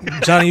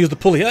 Johnny used the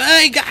pulley.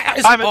 Hey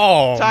guys! Time it.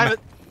 Oh, time man. it.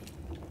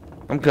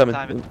 I'm coming.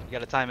 Time it. You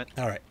gotta time it.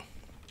 All right.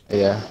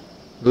 Yeah.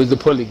 Who's the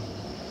pulley?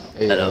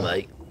 Hey, Hello,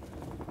 mate.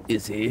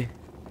 Is here.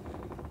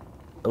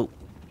 Oh,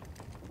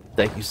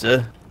 thank you,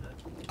 sir.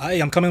 Hey,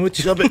 I'm coming with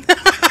you. Jump it.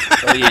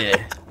 Oh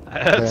yeah.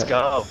 Let's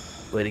go.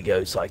 Way to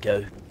go,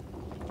 Psycho.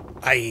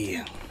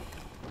 Aye.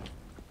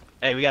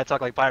 Hey, we gotta talk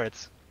like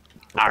pirates.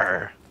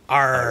 Arr.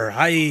 Arr.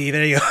 Aye.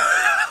 There you go.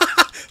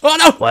 Oh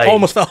no! Why?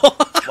 Almost fell.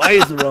 Why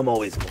is the rum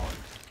always gone?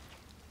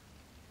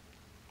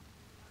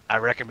 I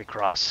reckon we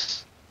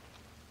cross.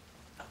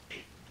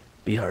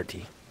 Be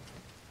hearty.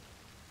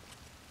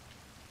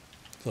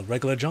 It's a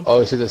regular jump.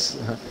 Oh, it's this.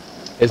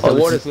 It's the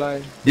water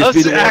slide. That's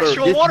be the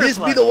actual water This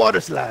be slide. the water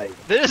slide.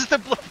 This is the.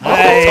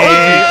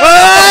 Hey. Oh!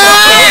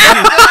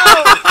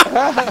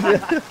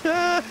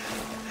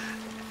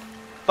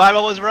 5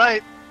 was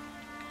right.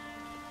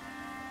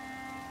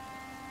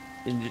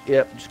 And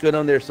yep, just go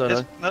down there,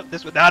 son. No. I'm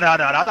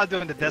not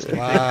doing the Destiny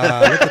thing.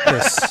 Wow, look at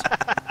this.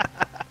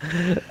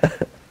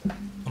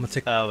 I'm gonna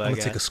take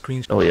a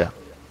screenshot. Oh yeah.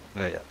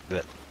 Yeah,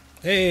 good.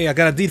 Hey, I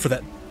got a deed for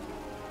that.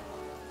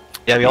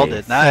 Yeah, we all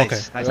Yes. did. Nice. Okay.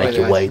 Nice. Make Right.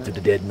 your way to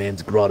the dead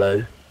man's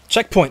grotto.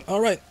 Checkpoint. All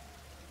right.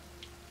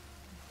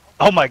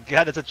 Oh my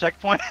god, it's a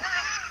checkpoint.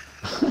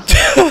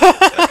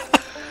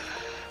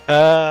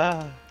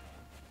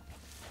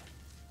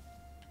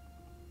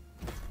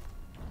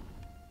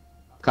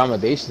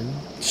 Accommodation.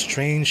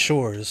 Strange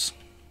shores.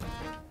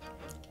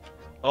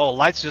 Oh,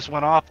 lights just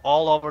went off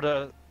all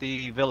over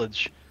the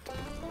village.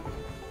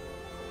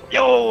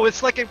 Yo,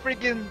 it's like a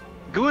freaking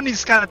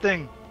Goonies kind of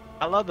thing.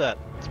 I love that.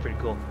 It's pretty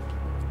cool.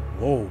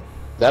 Whoa.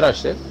 That our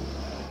ship?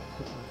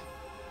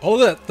 Oh,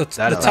 look, the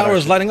That is tower our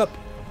is ship. lighting up.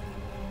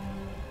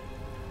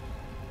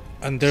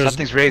 And there's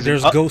Something's raising.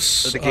 there's Oh,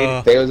 ghosts the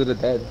gate. Tales of the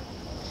Dead.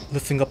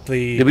 lifting up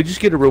the Did we just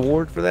get a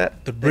reward for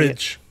that? the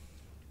bridge.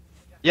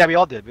 Yeah, we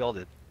all did. We all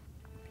did.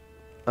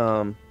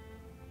 Okay.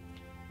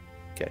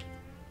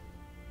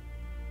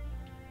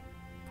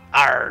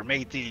 Arr,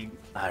 matey.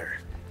 Arr.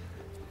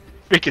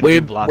 Freaking Where,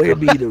 Blue Blanco. where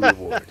be the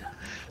reward?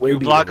 Where Blue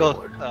be the Blanco.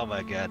 reward? Oh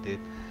my god, dude.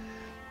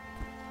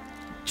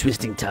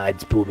 Twisting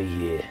tides pull me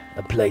here,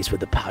 a place where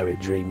the pirate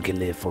dream can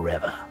live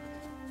forever.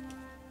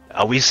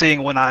 Are we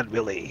seeing One-Eyed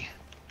Willie?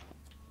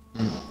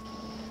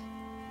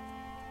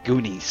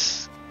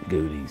 Goonies.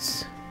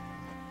 Goodies.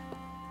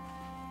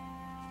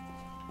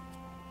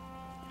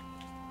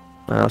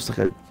 Wow, it's like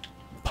a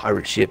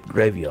pirate ship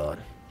graveyard.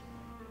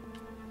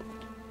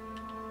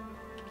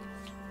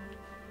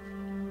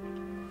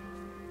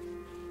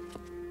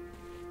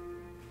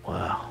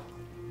 Wow.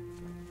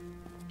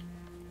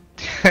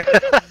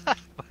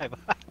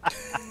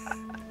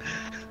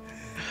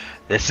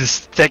 This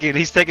is taking.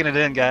 He's taking it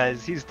in,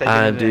 guys. He's taking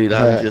it Dude, in.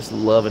 I'm just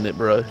loving it,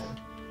 bro.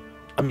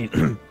 I mean,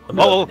 I'm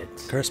Oh. loving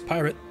it. Cursed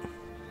pirate.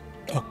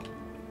 Oh,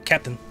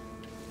 captain.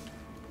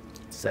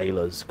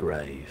 Sailor's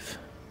grave.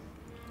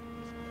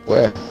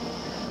 Where?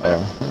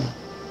 Oh.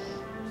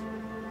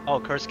 Oh,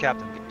 Curse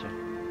Captain.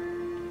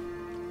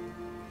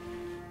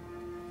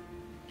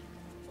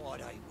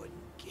 What I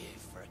wouldn't give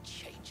for a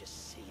change of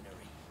scenery.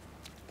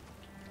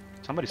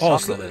 Somebody's Oh,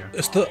 it's talking over the,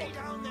 there.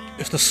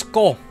 it's the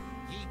skull.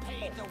 He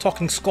paid the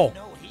Talking world skull.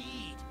 no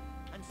heed,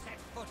 and set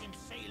foot in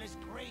sailor's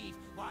grave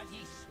while ye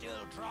still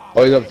draw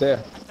Oh, he's up there.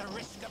 at the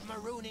risk of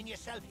marooning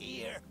yourself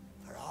here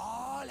for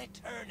all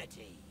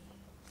eternity.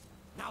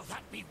 Now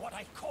that be what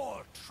I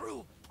call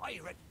true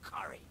pirate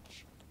courage.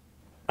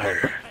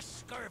 Arr. The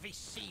scurvy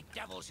sea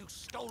devils who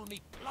stole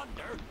me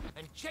plunder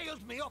and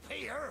jailed me up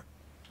here.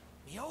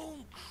 Me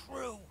own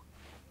crew.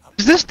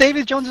 Is this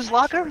Davy Jones's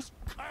locker?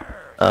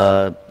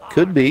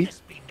 Could be.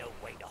 This be no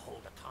way to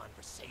hold a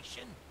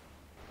conversation.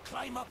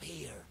 Climb up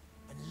here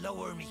and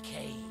lower me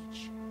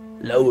cage.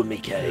 Lower me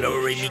cage.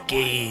 Lowering me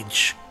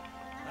gauge.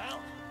 Well,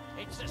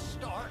 it's a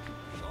start,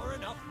 sure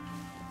enough.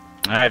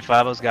 Alright,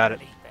 Five-O's got it.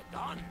 Leave it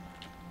on.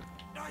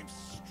 I'm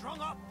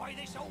strung up by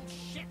this old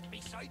shit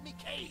beside me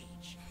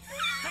cage.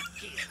 That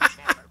gear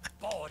never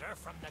border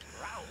from the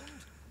ground.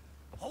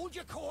 Hold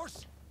your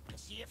course and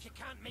see if you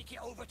can't make it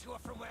over to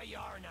it from where you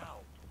are now.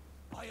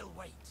 I'll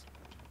wait.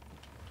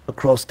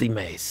 Across the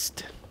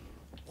mast.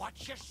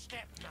 Watch your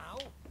step now.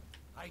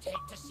 I'd hate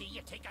to see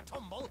you take a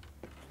tumble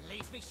and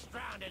leave me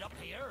stranded up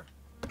here.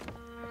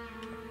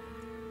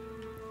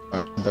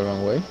 The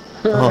wrong way.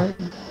 Oh,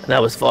 and I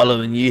was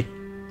following you.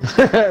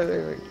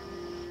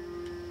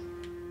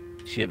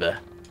 Shiver.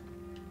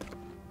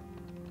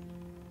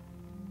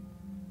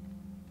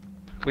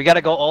 We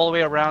gotta go all the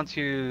way around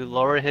to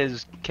lower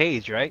his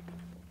cage, right?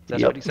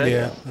 That's Yep. what he said?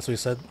 Yeah, that's what he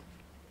said.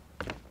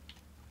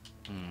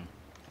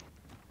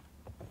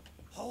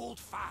 Hold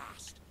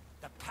fast.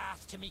 The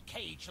path to me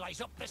cage lies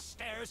up the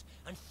stairs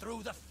and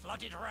through the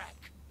flooded wreck.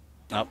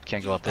 Nope,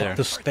 can't go up there. Up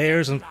the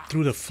stairs and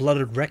through the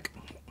flooded wreck.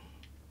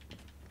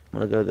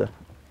 I'm gonna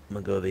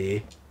go over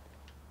here.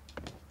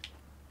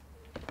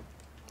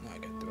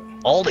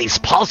 All these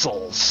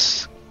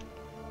puzzles!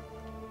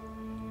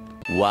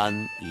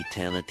 One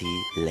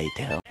eternity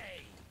later.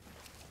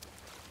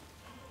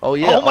 Oh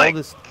yeah, Oh my all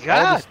this,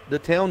 God. the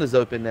town is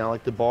open now,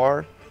 like the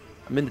bar.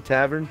 I'm in the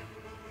tavern.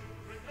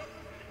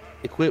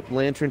 Equip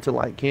lantern to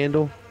light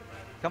candle.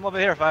 Come over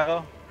here,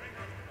 Fivo.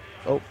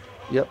 Oh,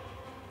 yep.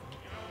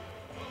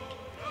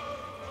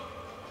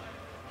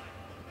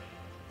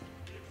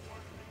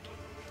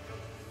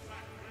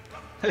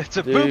 It's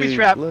a Dude, booby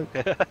trap. look.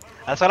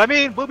 That's what I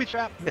mean, booby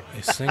trap.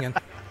 He's singing.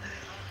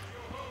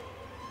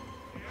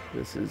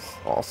 This is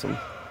awesome.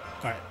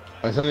 Alright.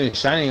 There's something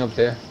shining up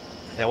there.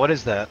 Yeah, what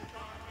is that?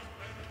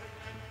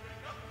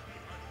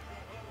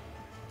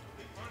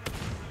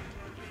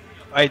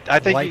 I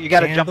think Light you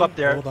gotta jump candle? up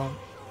there. Hold on.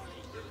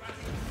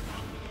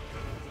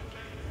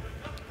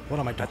 What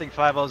am I I doing? think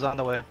 5-0's on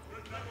the way.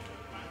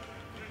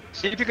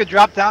 See if you could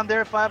drop down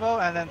there,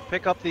 5-0, and then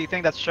pick up the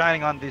thing that's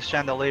shining on this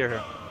chandelier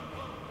here.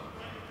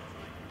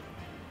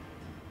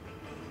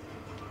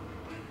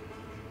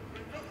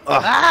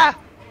 Ah!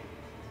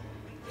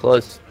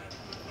 Close.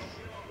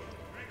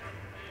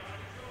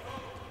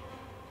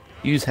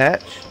 Use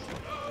hatch.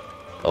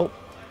 Oh,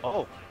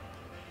 Oh.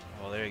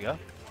 Well, there you go.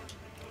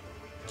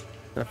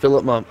 I fill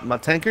up my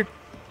tankard.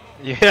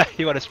 Yeah,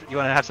 you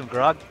wanna have some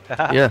grog?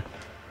 Yeah.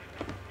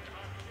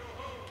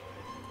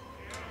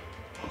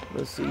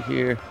 Let's see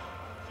here.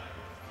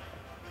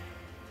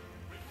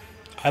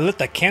 I lit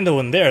that candle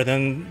in there,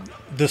 then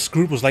this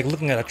group was like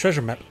looking at a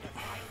treasure map.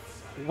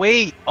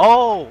 Wait.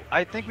 Oh,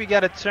 I think we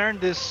gotta turn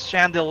this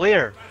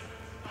chandelier.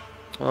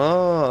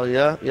 Oh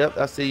yeah, yep.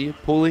 I see you,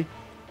 pulley.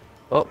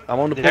 Oh, I'm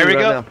on the pulley There we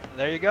right go. now.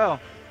 There you go.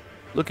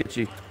 Look at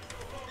you.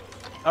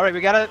 All right,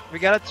 we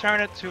gotta turn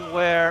it to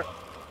where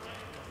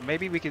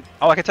maybe we can.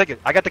 Oh, I can take it.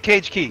 I got the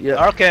cage key.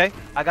 Yeah. Okay,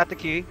 I got the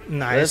key.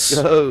 Nice.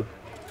 Let's go.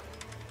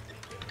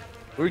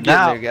 We're getting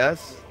Now- there,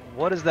 guys.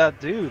 What does that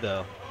do,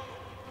 though?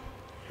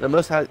 That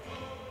must have.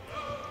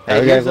 Hey,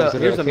 Hey, we here's gotta go a to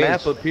here's the a map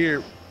cage. up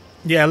here.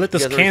 Yeah, I lit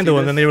this You guys ever candle see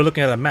and then this? they were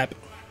looking at a map.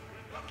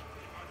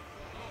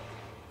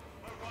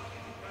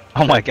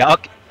 Oh my god.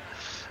 Okay.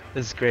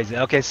 This is crazy.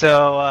 Okay,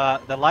 so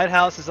the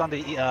lighthouse is on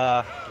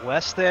the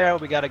west there.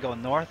 We gotta go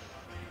north.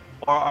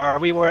 Or are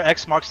we where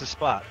X marks the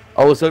spot?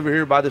 Oh, it's over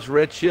here by this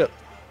red ship,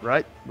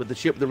 right? With the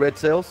ship, the red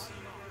sails.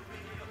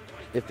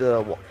 If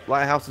the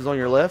lighthouse is on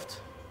your left.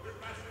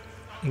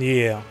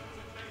 Yeah.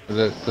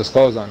 The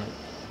skull's on it.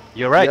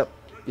 You're right. Yep.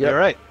 Yep. You're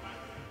right.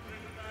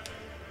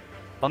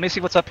 Let me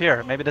see what's up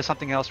here. Maybe there's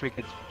something else we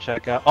could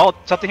check out. Oh,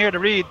 something here to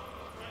read.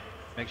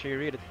 Make sure you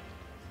read it.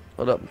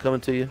 Hold up, I'm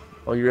coming to you.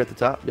 Oh, you're at the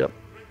top. Yep.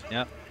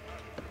 Yep.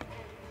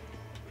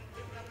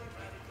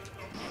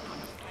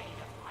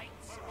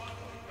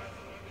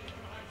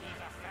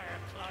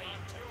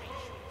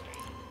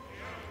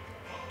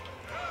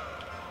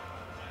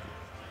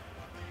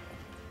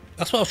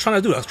 That's what I was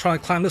trying to do. I was trying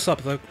to climb this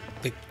up. Like,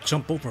 they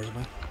jump over us,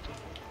 man.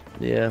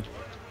 Yeah.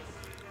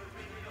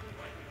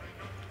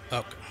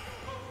 Okay.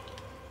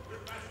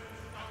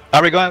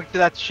 Are we going to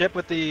that ship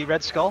with the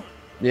red skull?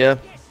 Yeah.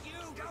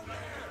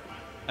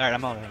 Alright,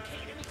 I'm on it.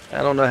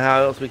 I don't know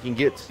how else we can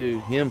get to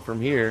him from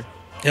here.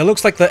 It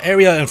looks like the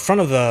area in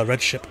front of the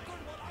red ship.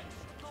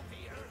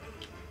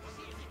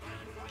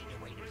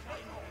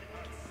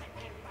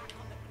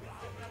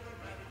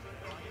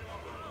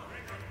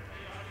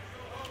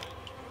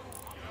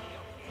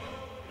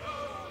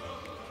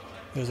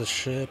 There's a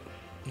ship.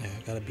 Yeah,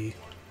 gotta be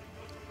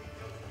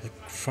like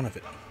in front of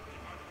it.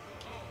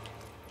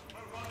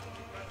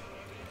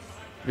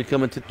 We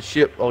coming to the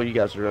ship. Oh, you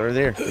guys are over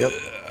there. Yep.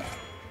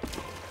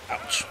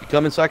 Ouch. You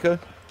coming, Psycho?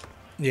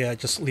 Yeah,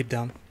 just leap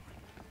down.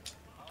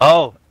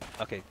 Oh,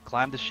 okay.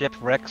 Climb the ship,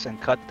 Rex, and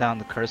cut down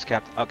the curse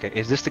cap. Okay,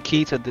 is this the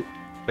key to the...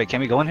 Wait,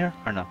 can we go in here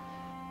or no?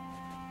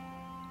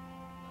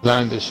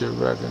 Land the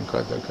shipwreck and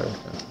cut the curse.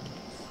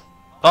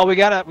 Oh, we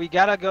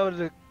gotta go to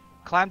the...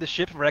 Climb the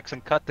shipwrecks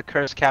and cut the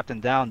cursed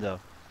captain down, though.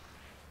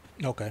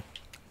 Okay.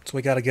 So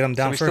we gotta get him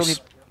down So we first.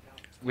 still need...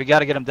 We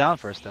gotta get him down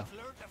first, though.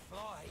 Learn to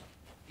fly.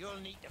 You'll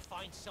need to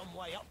find some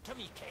way up to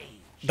me cage.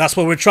 That's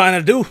what we're trying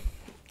to do.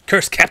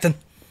 Curse captain.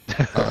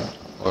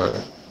 Or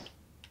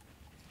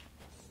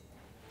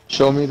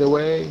show me the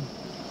way.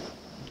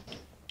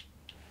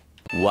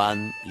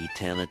 One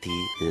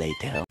eternity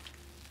later.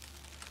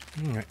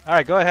 Alright.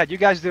 Alright, go ahead. You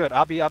guys do it.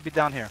 I'll be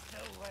down here.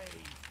 No way.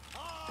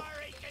 Oh,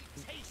 I can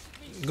taste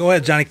me. Go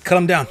ahead, Johnny. Cut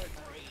him down.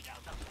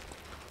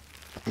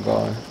 I'm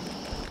going.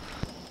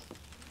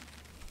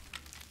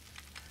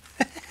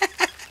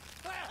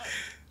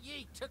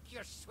 Ye took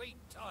your sweet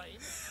time.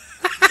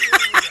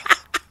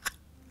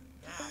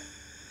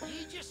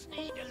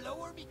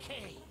 me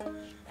cage.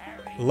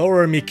 Very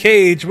Lower me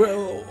cage. I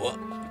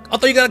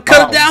thought you gotta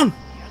cut it down. you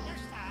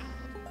understand?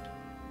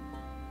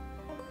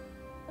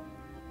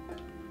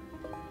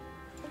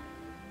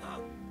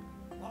 Oh,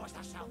 what was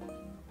that sound?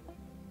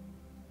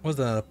 Was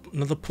that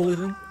another pulley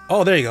thing?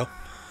 Oh, there you go.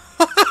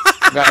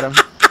 Got him.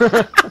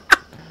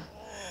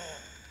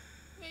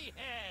 Me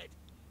head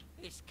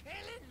is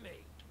killing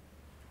me.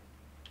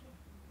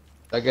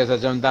 I guess I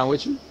jumped down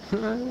with you.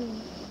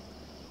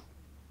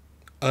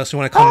 Unless you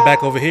want to come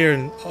back over here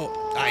and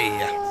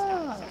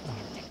yeah.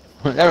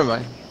 Never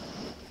mind.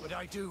 But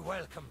I do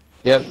welcome.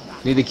 Yep.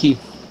 Need the key.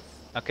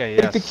 Okay,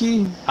 Take the yes.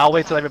 key. I'll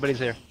wait till everybody's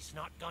here. He's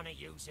not gonna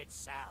use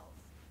itself.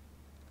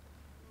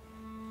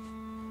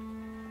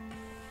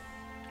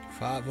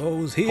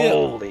 5-0's here.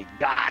 Holy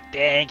god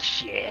dang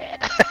shit.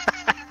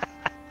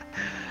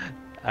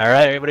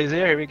 Alright, everybody's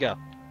here. Here we go.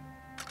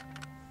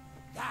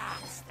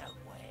 That's the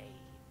way.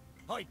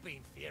 I've been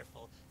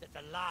fearful that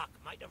the lock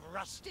might have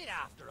rusted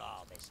after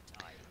all this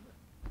time.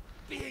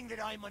 Being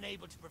that I'm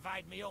unable to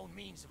provide my own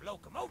means of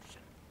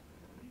locomotion,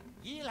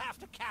 you'll have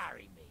to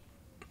carry me.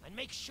 And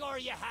make sure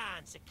your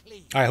hands are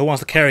clean. Alright, who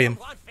wants to carry him?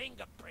 I want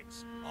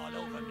fingerprints all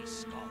over me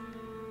skull.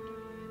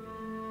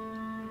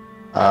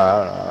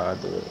 I'll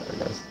do it, I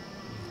guess.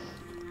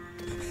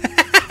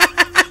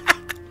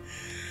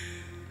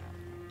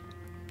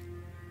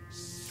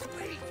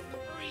 Sweet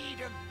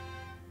freedom!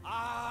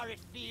 Ah, it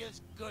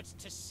feels good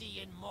to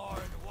see in more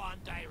than one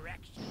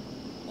direction.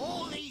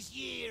 All these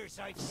years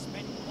I've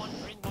spent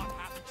wondering what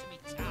happened to me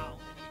town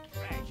and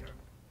me treasure.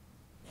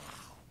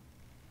 Now,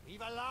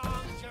 we've a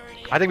long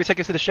journey. I think we take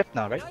us to the ship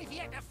now, right? I've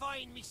yet to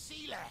find me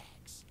sea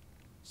legs.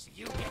 So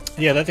you get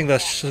Yeah, I think the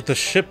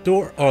ship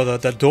door or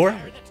the door.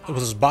 It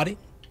was his body,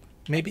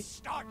 maybe.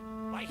 start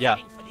by Yeah.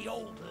 heading for the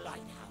old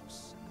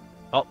lighthouse.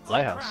 Oh,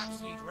 lighthouse.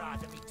 Perhaps you'd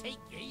rather me take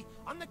ye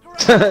on the ground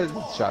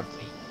floor, Shot.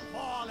 me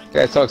fall and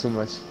Guys talk too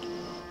much.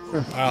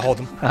 I'll hold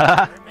him.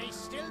 there may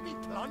still be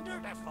plunder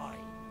to find.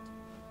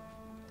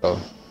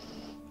 Oh.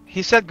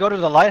 He said go to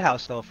the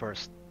lighthouse though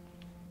first.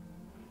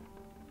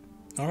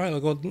 Alright,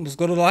 let's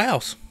go to the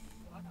lighthouse.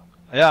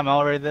 Yeah, I'm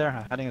already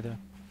there. Heading it there.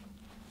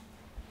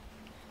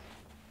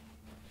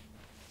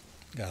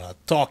 Got a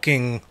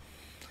talking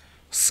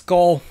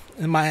skull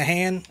in my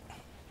hand.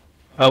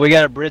 Oh, we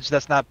got a bridge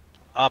that's not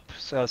up,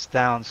 so it's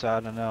down, so I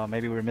don't know.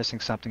 Maybe we're missing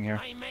something here.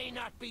 I may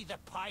not be the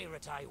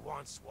pirate I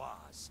once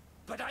was,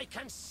 but I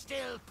can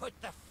still put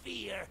the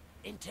fear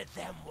into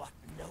them what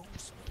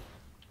knows me.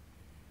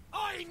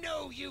 I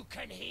know you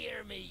can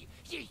hear me,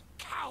 ye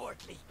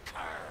cowardly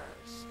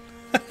curs.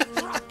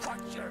 Drop what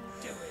you're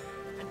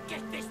doing and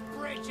get this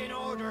bridge in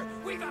order.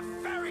 We've a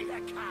ferry to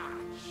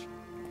catch.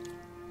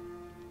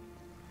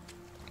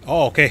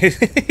 Oh, okay. he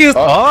was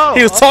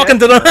okay. talking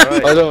to them. Oh,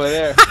 it's over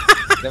there.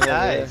 Them over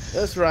there. Nice.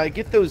 That's right.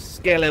 Get those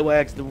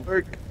scallywags to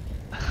work.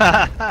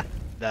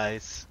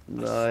 Nice.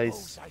 Nice.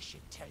 Suppose I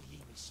should tell ye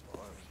me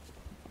story.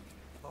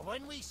 But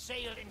when we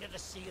sailed into the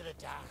Sea of the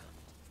Damned,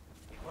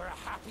 it were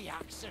a happy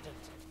accident,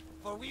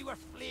 for we were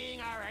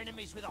fleeing our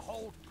enemies with a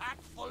whole pack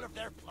full of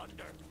their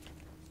plunder.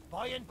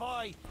 By and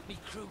by, me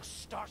crew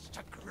starts to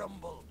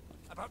grumble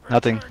about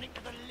Nothing. returning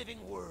to the living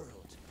world.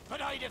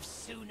 But I'd have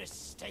sooner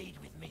stayed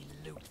with me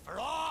loot for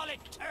all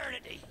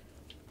eternity,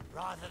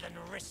 rather than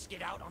risk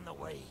it out on the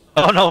way.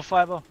 Oh no,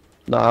 5-0.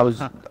 No,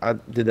 I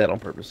did that on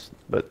purpose,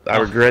 but I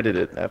regretted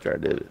it after I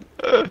did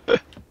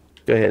it.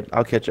 Go ahead,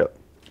 I'll catch up.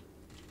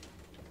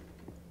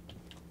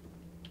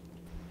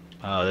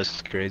 Oh, this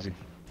is crazy.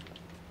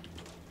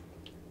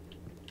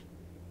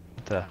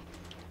 What the?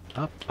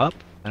 Up.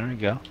 There we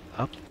go.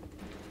 Up.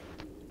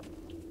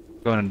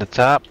 Going to the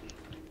top.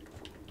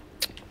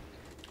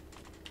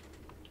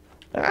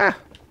 Ah!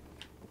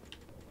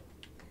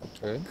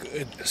 Okay.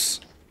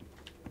 Goodness.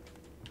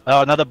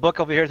 Oh, another book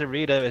over here to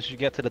read as you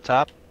get to the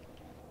top.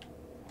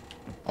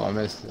 Oh, I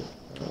missed it.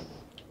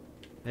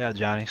 Yeah,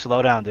 Johnny,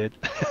 slow down, dude.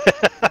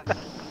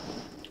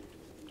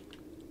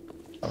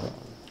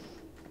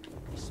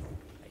 This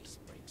place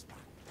brings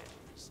back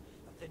memories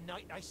of the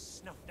night I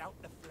snuffed out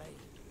the flame.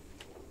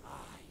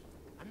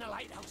 Aye, and the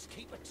lighthouse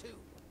keeper too.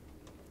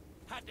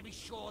 Had to be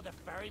sure the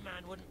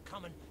ferryman wouldn't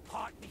come and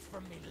part me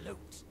from me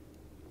loot.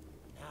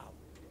 Now,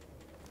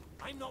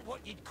 I'm not what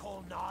you'd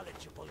call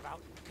knowledgeable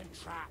about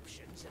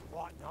contraptions and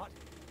whatnot.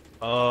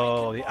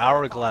 Oh, the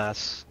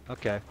hourglass.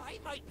 Okay. I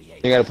might be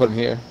able You gotta put him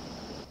here.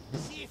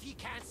 see if you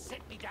can't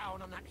set me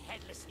down on that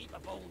headless heap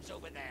of bones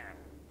over there.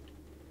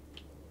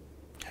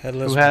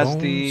 Headless Who has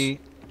bones. the?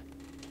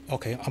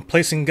 Okay, I'm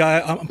placing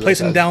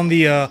down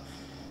the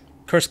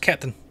cursed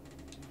captain.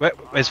 Wait,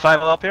 is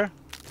 5-0 up here?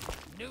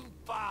 New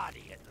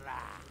body at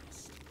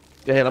last.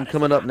 Go ahead, I'm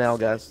coming up now,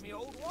 guys. Me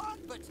old one,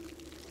 but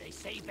they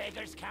say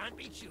beggars can't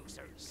be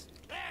choosers.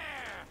 There!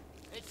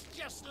 It's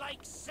just like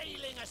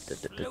sailing a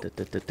sloop.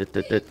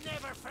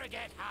 Never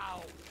forget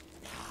how.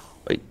 Now,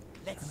 Wait.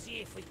 let's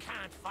see if we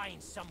can't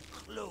find some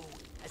clue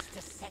as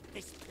to set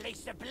this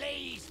place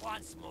ablaze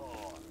once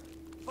more.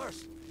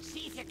 First,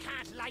 see if you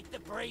can't light the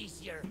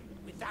brazier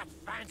with that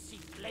fancy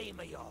flame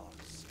of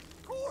yours.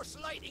 Of course,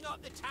 lighting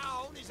up the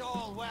town is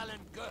all well and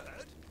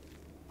good.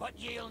 But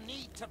you'll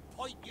need to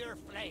point your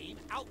flame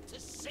out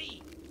to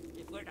sea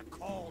if we're to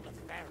call the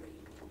ferry.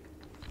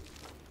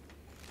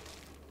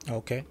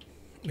 Okay.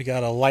 We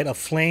gotta light a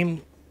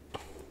flame.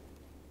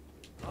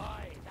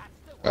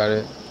 Got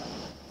it.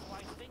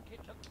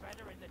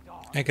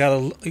 I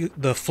gotta.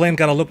 The flame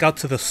gotta look out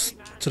to the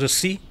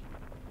sea.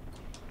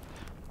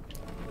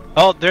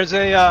 Oh, there's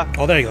a.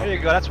 Oh, there you go. There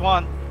you go. That's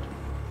one.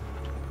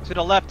 To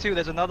the left too.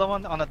 There's another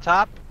one on the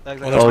top.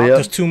 Oh,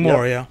 there's two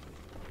more. Yep.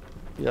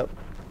 Yeah. Yep.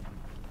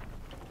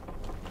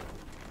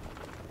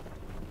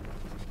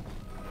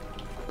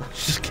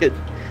 Just kidding.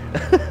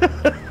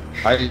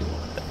 I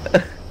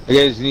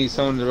guess you need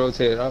someone to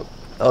rotate it up.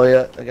 Oh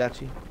yeah, I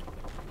got you.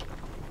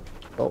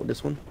 Oh,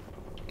 this one.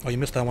 Oh, you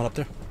missed that one up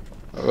there.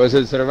 Or is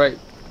it to the right?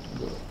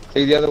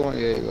 Take the other one.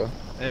 Yeah, there you go.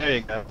 There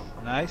you go.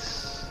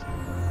 Nice.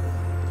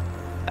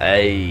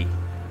 Hey.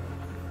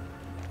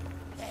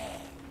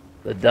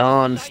 The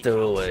dawn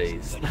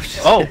stowaways.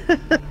 Oh,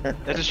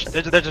 there's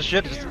a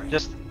ship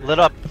just lit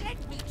up.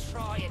 Let me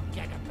try and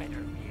get a better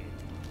view.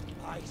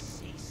 I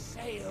see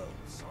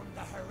sails on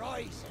the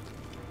horizon.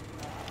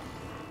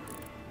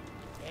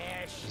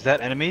 There she Is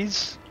that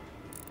enemies?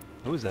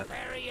 Who is that?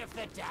 ferry of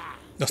the dam.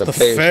 That's The the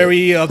ferry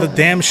ferry of the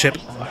damn ship.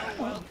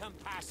 Welcome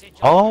passage.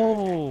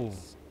 Oh.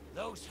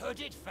 Those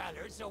hooded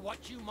fellers are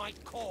what you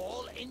might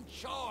call in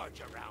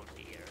charge around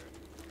here.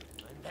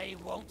 And they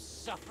won't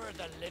suffer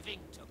the living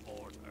to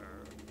board her.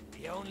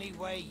 The only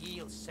way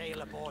ye'll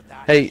sail aboard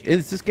that Hey, ship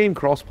is this game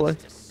crossplay?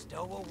 is to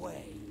stow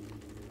away.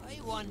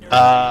 I wonder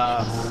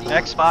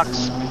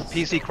Xbox,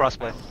 PC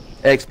crossplay.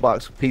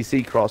 Xbox,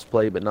 PC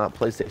crossplay, but not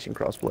PlayStation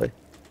crossplay.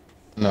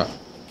 No.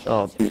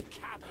 Oh, cabin.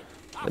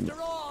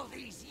 After all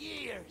these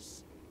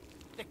years,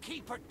 the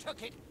keeper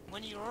took it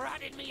when he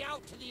ratted me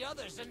out to the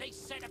others and they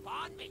set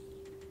upon me.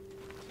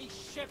 Me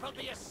ship'll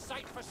be a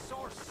sight for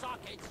sore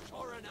sockets,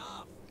 sure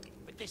enough.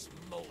 But this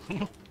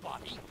moldy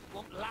body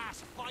won't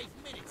last 5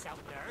 minutes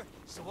out there,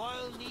 so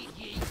I'll need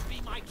ye to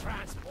be my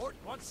transport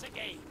once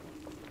again.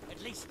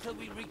 At least till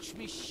we reach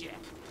me ship.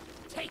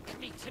 Take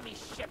me to me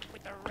ship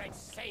with the red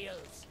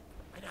sails,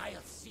 and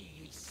I'll see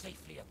ye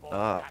safely aboard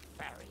that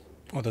ferry.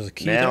 Oh, there's a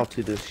key now there.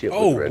 to the ship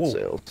Oh, with red whoa.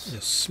 sails.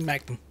 Just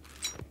smacked him.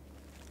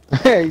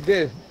 Hey, he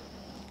did.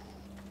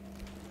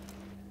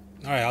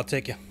 All right, I'll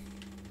take you.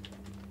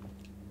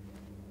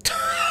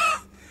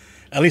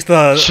 At least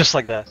the Just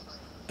like that.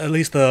 At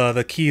least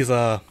the key's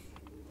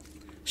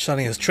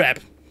shutting his trap.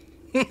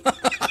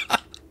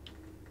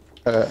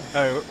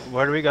 Alright,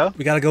 where do we go?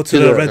 We gotta go to To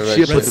the the red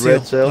ship with the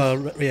red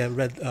sails?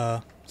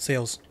 red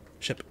sails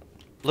ship.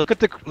 Look at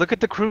the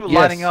crew Yes.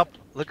 lining up.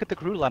 Look at the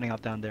crew lining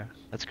up down there.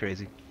 That's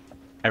crazy.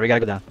 Alright, we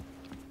gotta go down.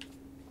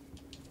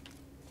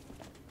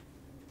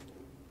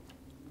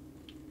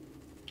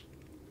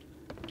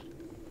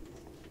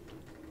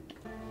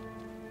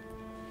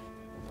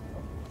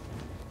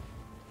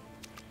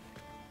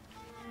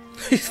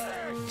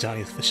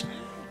 Johnny's fishing.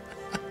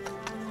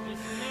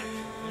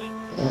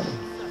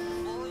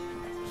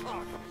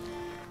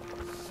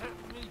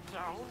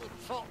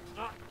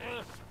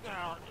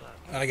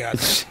 I got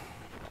it.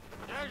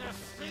 There's a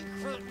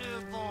secret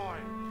nearby.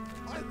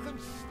 I can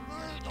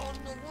smell it on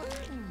the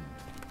wind.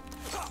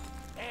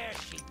 There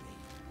she be.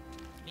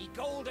 Me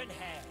golden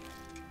hair.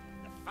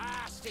 The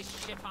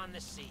fastest ship on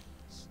the seas.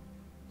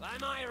 By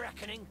my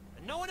reckoning,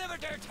 and no one ever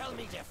dare tell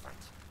me different.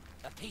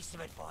 A piece of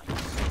advice.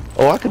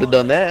 Oh, I could have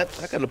done that.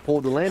 I could have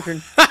pulled the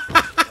lantern.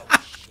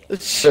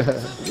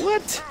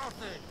 What?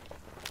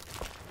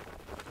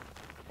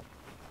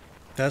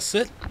 That's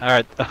it.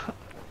 Alright.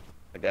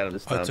 I got it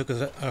this Oh, time. it took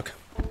us. Okay.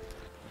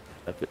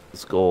 I fit the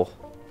skull.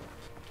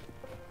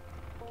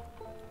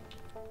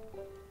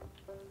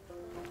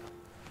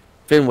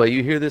 Finway,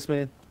 you hear this,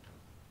 man?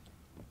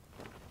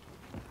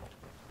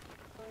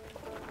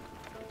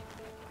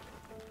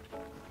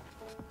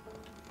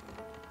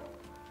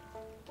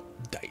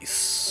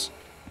 Dice.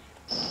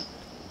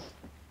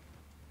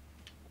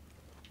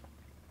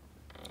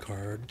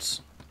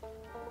 Cards.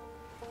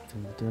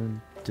 Dun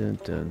dun dun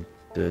dun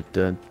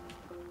dun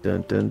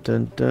dun dun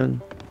dun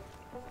dun.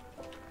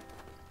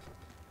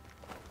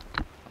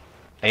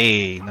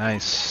 Hey,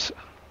 nice.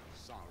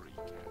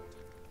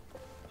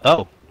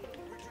 Oh,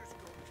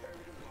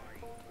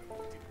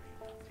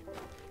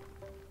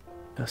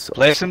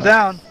 place him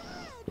down.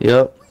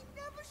 Yep.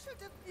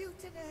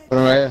 Put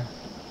him right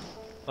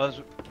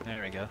here.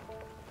 There we go.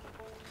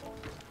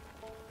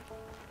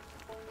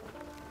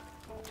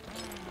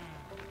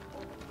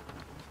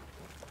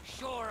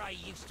 Sure, I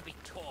used to be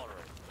taller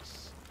than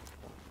this.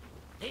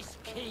 This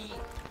key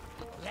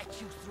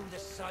lets you through the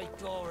side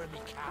door of me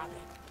cabin.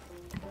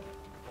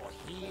 For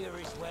here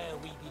is where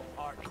we be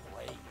parting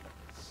ways.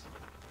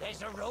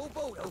 There's a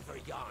rowboat over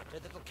yonder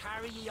that'll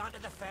carry ye onto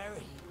the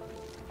ferry.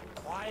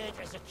 Quiet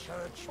as a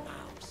church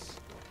mouse.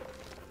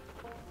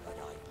 But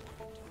I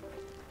wonder,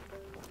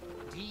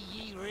 do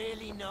ye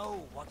really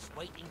know what's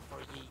waiting for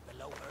ye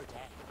below her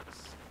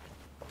decks?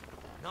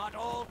 Not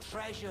all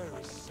treasure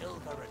is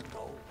silver and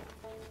gold.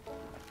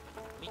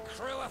 Me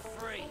crew are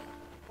free,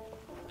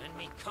 and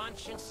me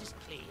conscience is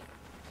clear.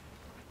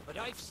 But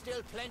I've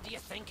still plenty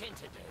of thinking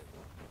to do.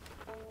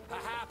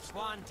 Perhaps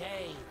one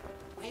day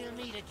we'll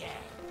meet again.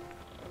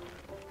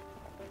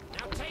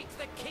 Now take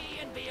the key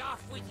and be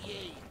off with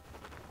ye,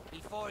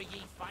 before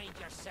ye find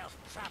yourself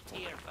trapped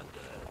here for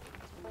good.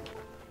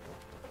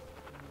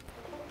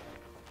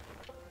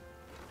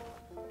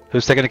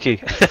 Who's taking the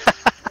key?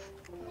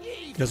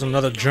 There's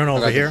another journal I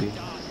got over the here. key.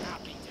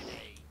 Happy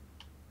today.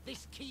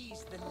 This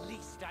key's the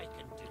least I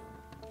can do.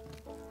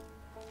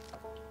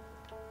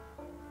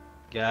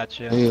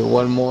 Gotcha. I need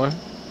one more.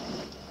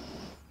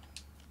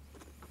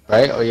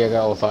 Right? Oh yeah, I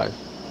got all 5.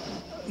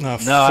 No, No,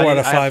 4 out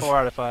of I have 5. 4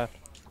 out of 5.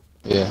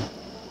 Yeah.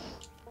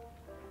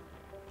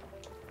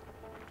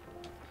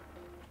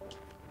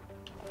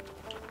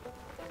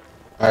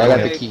 Alright, I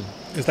got the key.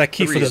 Is that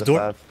key for 3 this out of door?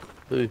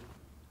 5. Ooh.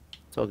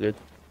 It's all good.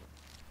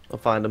 I'll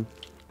find them.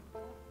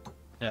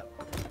 Yeah.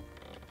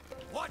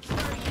 Watch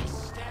where ye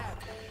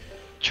step.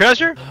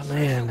 Treasure? Oh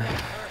man.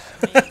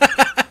 They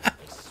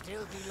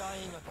still be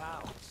lying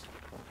about.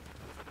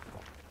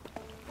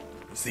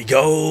 The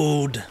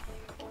gold.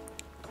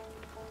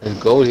 There's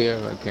gold here,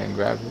 but I can't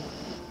grab it.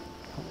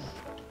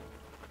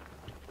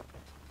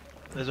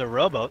 There's a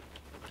rowboat.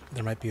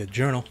 There might be a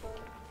journal.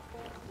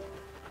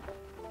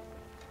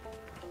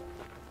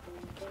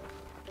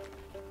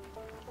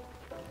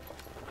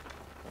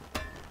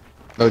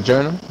 No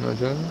journal? No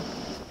journal?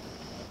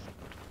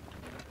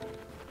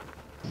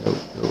 Nope,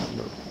 nope,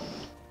 nope.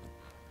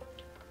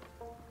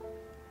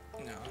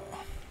 No.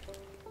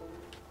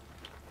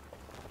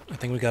 I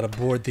think we gotta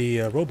board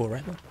the rowboat,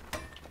 right?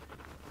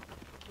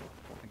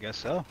 I guess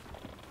so.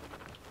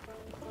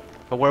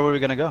 But where were we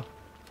gonna go?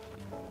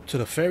 To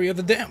the ferry of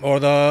the dam, or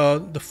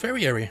the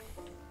ferry area.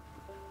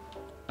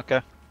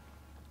 Okay.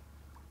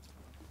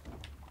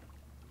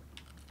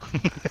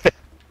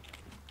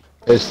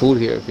 There's food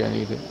here if you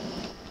need it.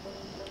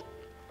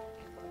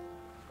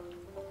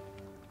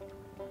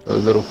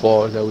 Those little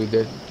falls that we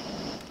did.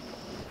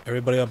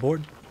 Everybody on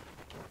board?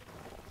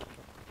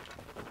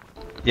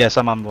 Yes,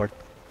 I'm on board.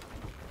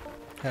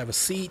 Have a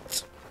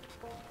seat.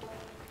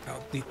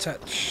 I'll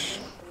detach.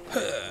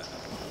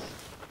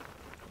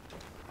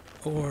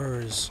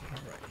 Oars.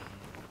 Alright.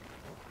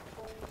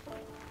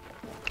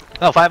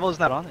 Oh, 5-0's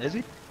not on, is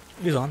he?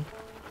 He's on.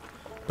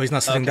 But he's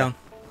not sitting Okay. down.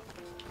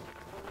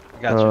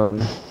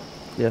 Gotcha.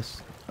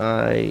 Yes.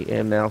 I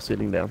am now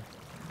sitting down.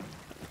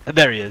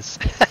 There he is.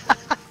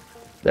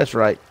 That's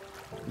right.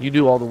 You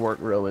do all the work,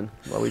 Rowan,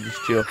 while we just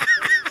chill.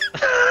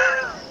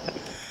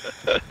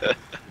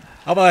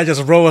 How about I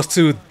just row us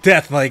to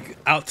death, like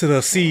out to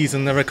the seas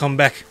and never come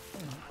back?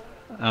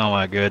 Oh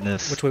my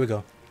goodness. Which way we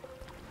go?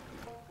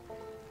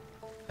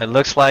 It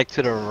looks like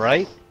to the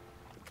right.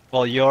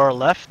 Well, your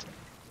left.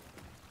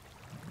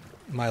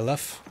 My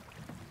left?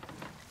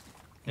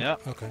 Yeah.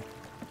 Okay.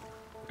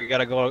 We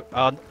gotta go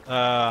out.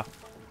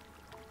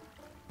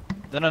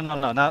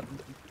 No, not.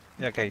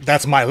 Okay.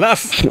 That's my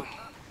left.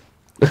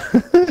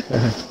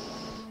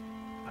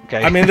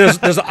 Okay. I mean, there's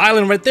an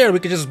island right there. We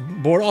could just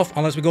board off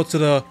unless we go to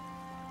the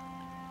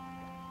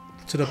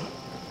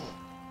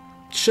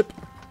ship.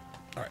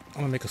 All right,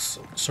 I'm gonna make a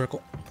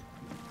circle.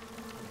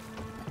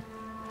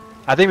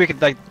 I think we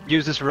could like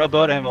use this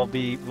rowboat and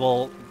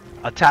we'll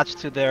attach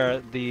to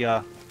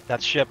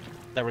that ship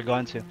that we're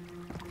going to.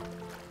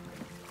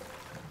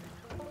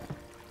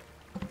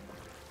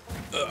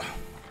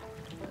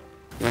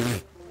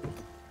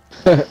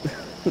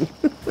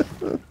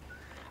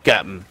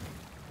 Got him.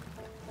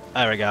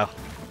 There we go.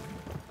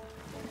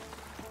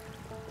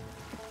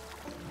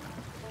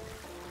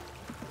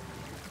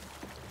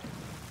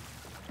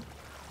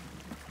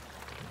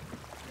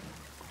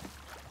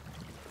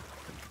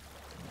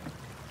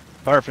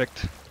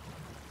 Perfect.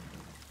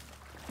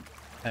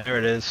 There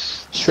it is.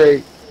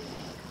 Straight.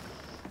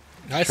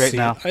 I Straight see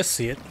now. it. I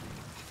see it.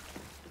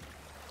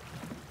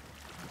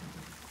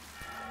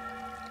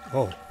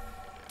 Oh.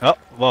 Oh,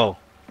 whoa.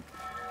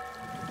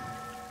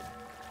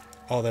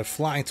 Oh, they're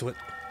flying to it.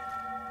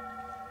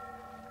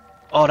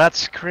 Oh,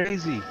 that's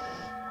crazy.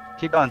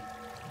 Keep going.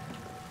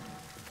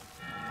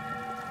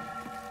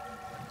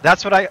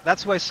 That's what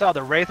I saw.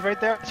 The wraith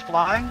right there. It's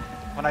flying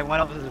when I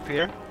went over to the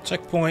pier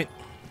Checkpoint.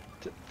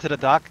 to the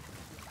dock.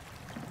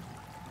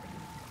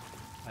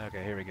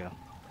 Okay, here we go.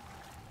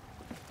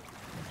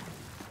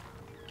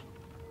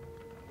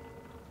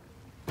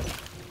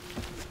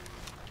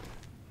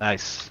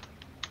 Nice.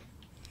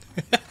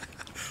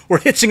 We're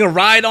hitching a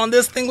ride on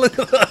this thing. Look.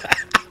 Look at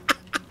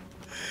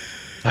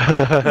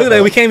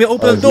that. We can't even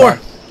open the door.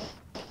 Locked.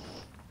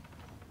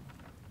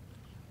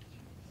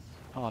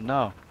 Oh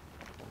no.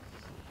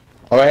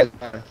 Alright.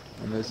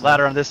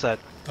 Ladder on this side.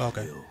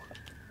 Okay. You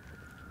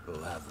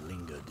who have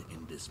lingered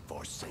in this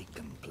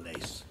forsaken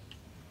place,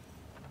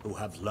 who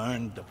have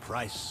learned the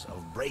price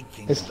of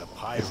breaking the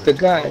pirate It's the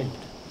guy.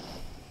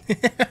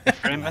 code, who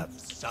Freeman. have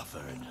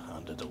suffered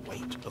under the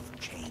weight of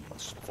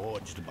chains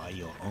forged by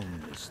your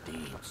own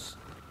misdeeds,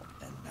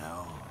 and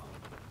now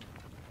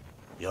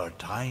your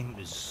time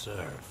is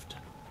served.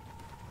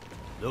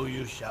 Though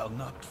you shall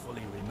not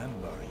fully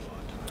remember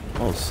your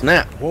time, Oh,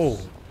 snap. Whoa.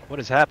 What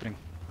is happening?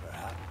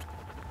 perhaps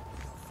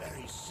your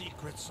very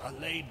secrets are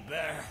laid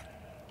bare.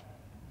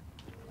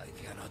 I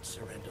cannot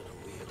surrender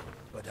the wheel,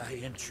 but I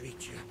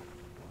entreat you.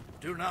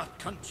 Do not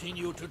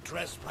continue to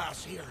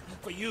trespass here,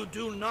 for you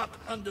do not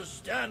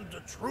understand the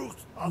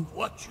truth of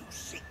what you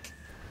seek.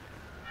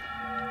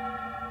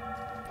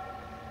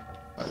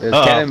 There's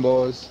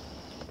cannonballs.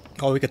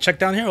 Oh, we could check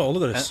down here. Oh,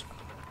 look at this.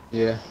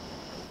 Yeah.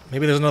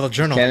 Maybe there's another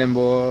journal.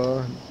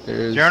 Cannonball.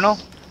 There's Journal?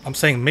 I'm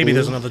saying maybe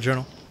there's another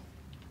journal.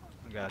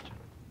 Gotcha.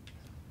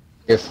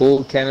 Get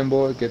full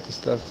cannonball. Get the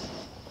stuff.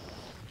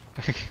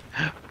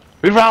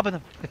 We're robbing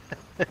them.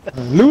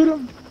 Loot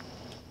them.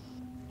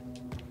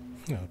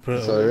 Yeah,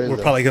 We're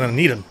probably gonna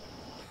need them.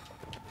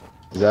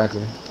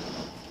 Exactly.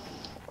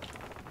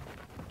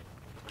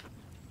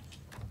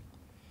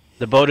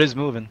 The boat is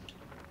moving.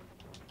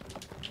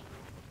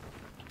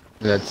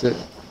 That's it.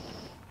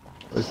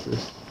 What's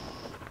this?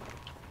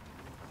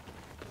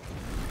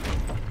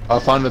 I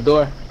found the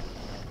door.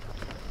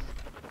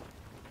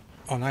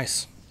 Oh,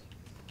 nice.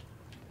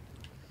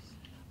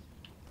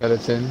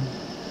 Skeleton.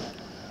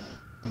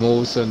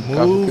 Move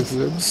sarcophagus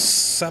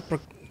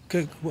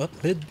lid. What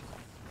lid?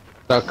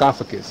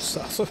 Sarcophagus.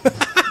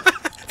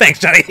 Thanks,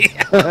 Johnny.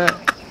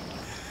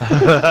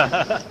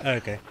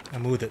 Okay, I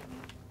moved it.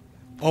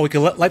 Oh, we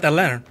can light that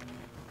lantern.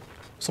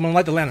 Someone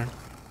light the lantern.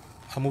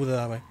 I'll move it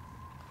that way.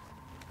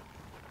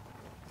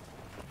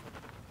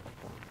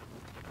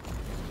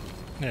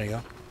 There you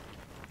go.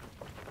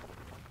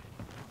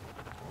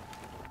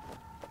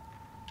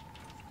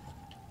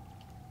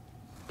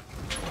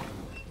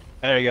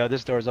 There you go.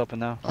 This door's open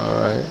now.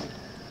 Alright.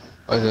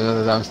 Oh, there's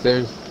another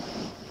downstairs.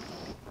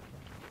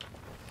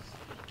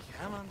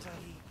 Come on,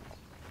 Dougie.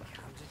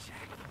 Come to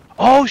Jack.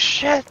 Oh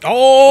shit!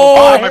 Oh!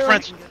 Pardon my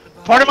French.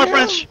 Pardon my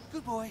French.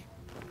 Good boy.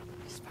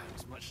 This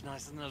boat's much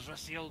nicer than those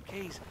rusty old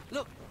keys.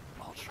 Look,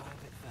 I'll try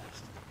a bit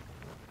first.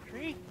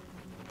 Tree?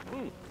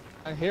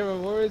 I hear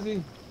him. Where is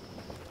he?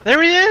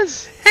 There he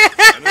is.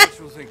 I know what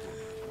you're thinking.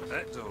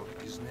 That dog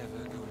is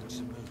never going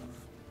to move.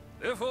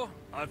 Therefore,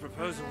 I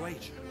propose a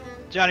wager.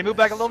 Johnny, move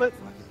back a little bit. If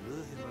I can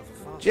lure him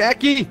over fast,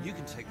 Jackie! you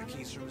can take the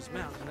keys from his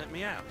mouth and let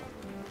me out.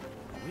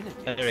 The winner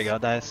gets There we go,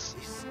 nice.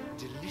 this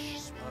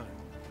delicious bone.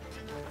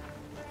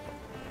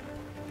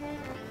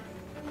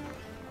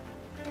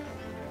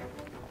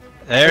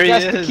 There he I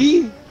got the is.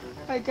 key.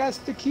 I got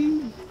the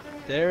key.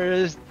 There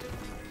is.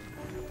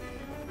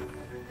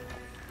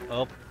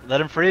 Oh, let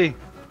him free.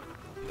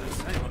 Don't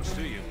say much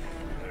to you.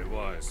 Very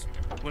wise.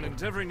 When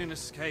endeavoring an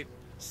escape,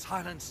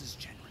 silence is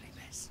generally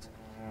best.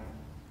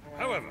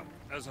 However,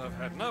 as I've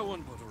had no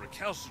one but a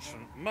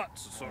recalcitrant mutt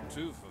to talk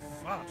to for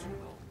far too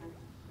long,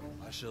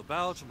 I shall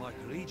bow to my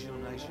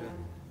collegial nature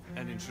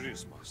and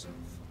introduce myself.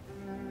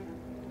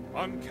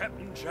 I'm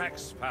Captain Jack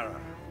Sparrow.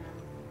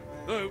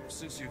 Though,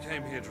 since you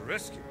came here to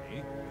rescue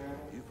me,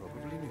 you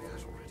probably knew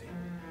that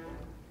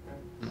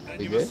already.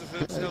 And you must have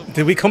heard tell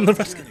Did we come to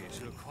rescue?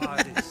 to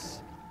acquire this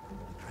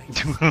great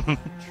treasure.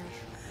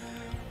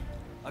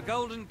 A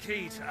golden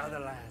key to other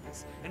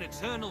lands, an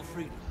eternal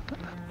freedom,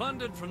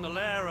 plundered from the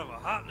lair of a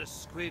heartless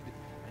squid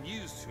and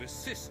used to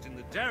assist in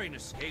the daring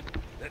escape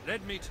that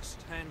led me to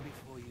stand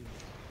before you.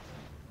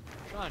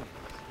 Shiny,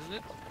 isn't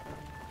it?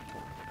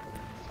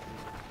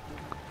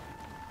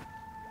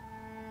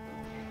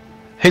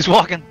 He's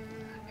walking.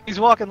 He's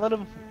walking. Let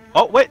him.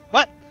 Oh wait,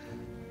 what?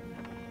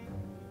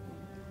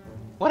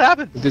 What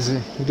happened? He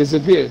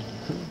disappeared.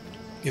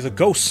 He's a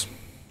ghost.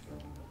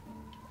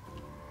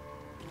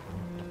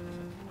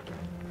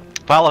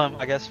 Follow him,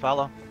 I guess.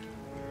 Follow.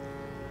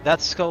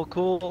 That's so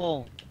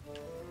cool.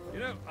 You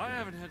know, I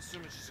haven't had so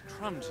much as a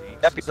crumb to eat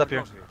Yep, since he's up I here.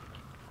 got here.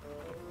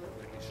 Not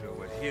really sure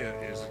where here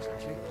is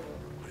exactly,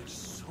 but it's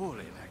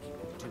sorely lacking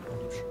in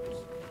dinner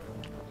options.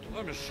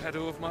 I'm a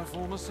shadow of my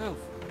former self.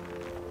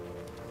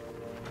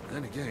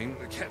 Then again,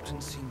 the captain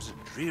seems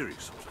a dreary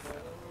sort of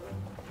fellow.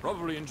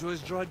 Probably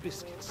enjoys dried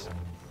biscuits.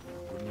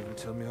 Wouldn't even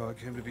tell me how I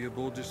came to be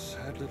aboard this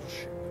sad little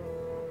ship.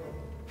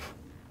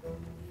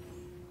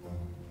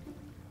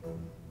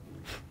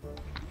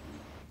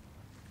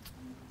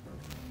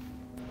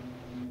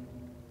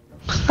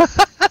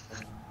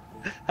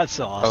 That's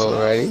so awesome.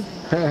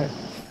 Alrighty.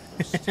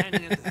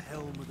 Standing at the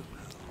helm of the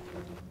boat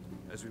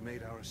as we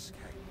made our escape.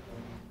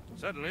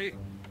 Suddenly,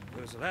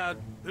 there was a loud,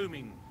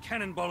 booming,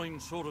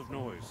 cannonballing sort of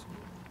noise.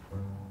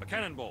 A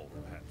cannonball,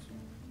 perhaps.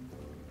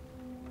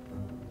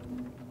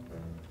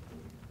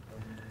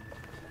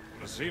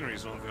 The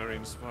scenery's not very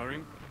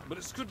inspiring, but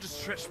it's good to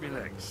stretch my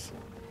legs.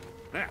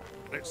 Now,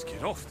 let's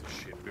get off the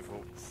ship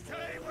before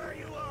Stay where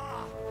you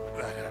are!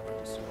 that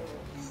happens.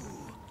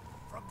 You,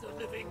 from the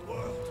living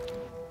world.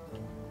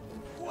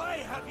 Why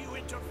have you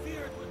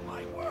interfered with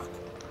my work?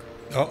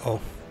 Uh-oh.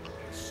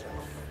 Selfish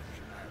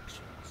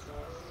actions.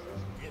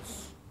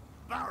 This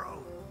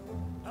Sparrow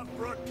have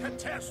brought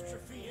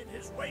catastrophe in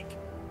his wake.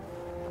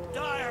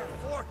 Dire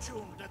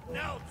fortune that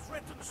now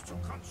threatens to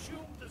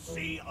consume the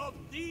Sea of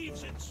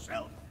Thieves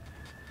itself.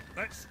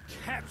 That's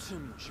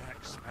Captain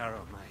Jack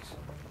Sparrow, mate.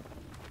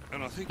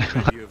 And I think you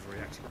may be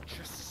overreacting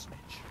just a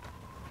smidge.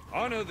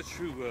 I know the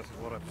true worth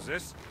of what I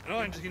possess, and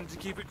I intend to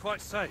keep it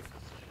quite safe.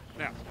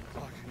 Now,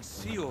 I can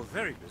see you're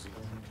very busy,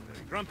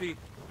 very grumpy,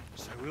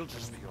 so we'll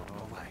just be on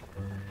our way.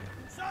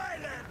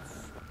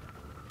 Silence!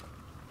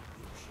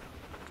 You shall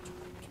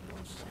return to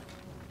your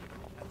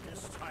cell. At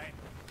this time,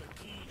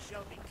 the key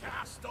shall be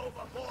cast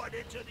overboard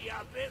into the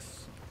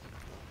abyss.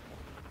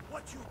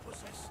 What you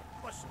possess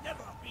must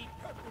never be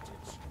permitted.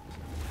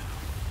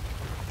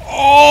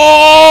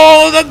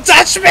 Oh, the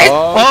Dutchman!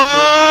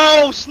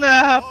 Oh,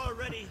 snap!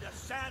 Already the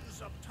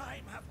sands of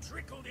time have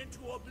trickled into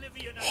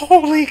oblivion.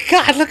 Holy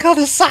God, look how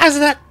the size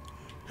of that.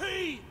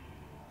 He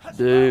has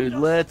Dude, found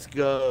us. let's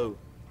go.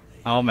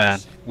 Oh man,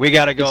 we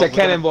gotta go. It's a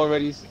cannonball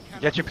ready.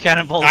 Get your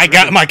cannonballs. I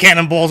got my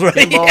cannonballs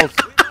ready. Cannonballs.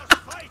 We must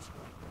fight.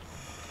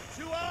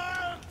 To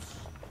arms!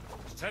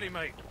 Steady,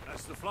 mate.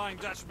 That's the Flying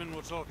Dutchman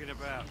we're talking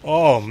about.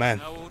 Oh, man.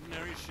 No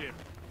ordinary ship.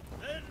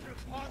 Then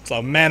upon It's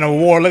a man of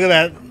war. Look at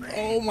that.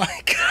 Oh, my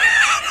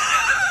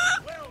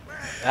God. well man,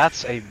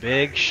 That's a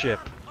big ship.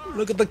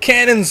 Look at the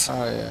cannons. Oh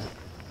yeah.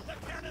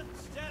 the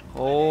cannons stand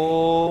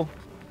Oh,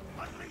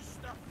 unleash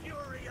the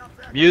fury of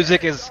their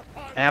music is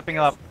amping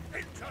up.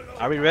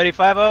 Are we ready,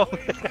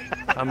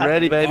 5-0? I'm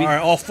ready, baby. All right,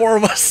 all four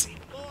of us.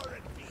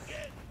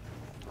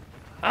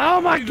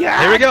 Oh my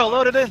God. Here we go,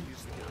 load it in.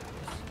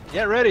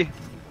 Get ready.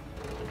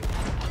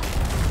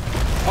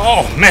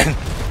 Oh, man.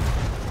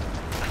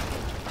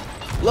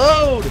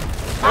 Load.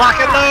 Rock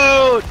and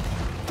load.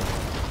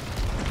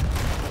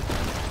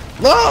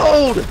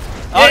 Load.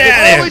 Oh,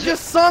 Yeah. Oh, we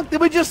just sunk.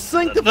 Did we just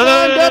sink the No,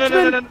 Flying no, no, no,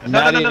 Dutchman? no, no, no,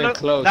 Not no, no, even no,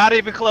 close. Not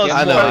even close. Get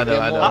I know, more, I know,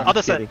 get I know. more. I'm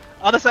Other kidding. side.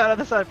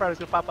 Other side. Probably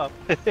gonna pop up.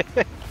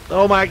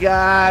 Oh my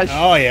gosh.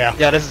 Oh, yeah.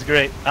 Yeah, this is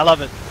great. I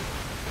love it.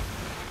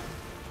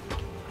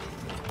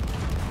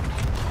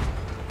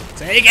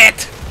 Take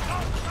it.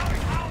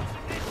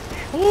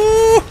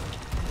 Woo.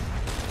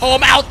 Oh,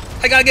 I'm out.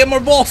 I gotta get more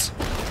balls.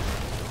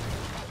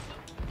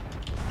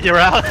 You're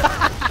out.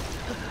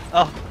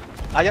 Oh,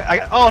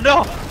 oh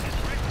no.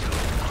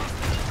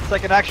 It's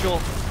like an actual.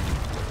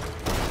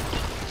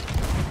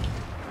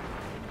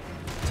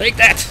 Take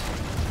that.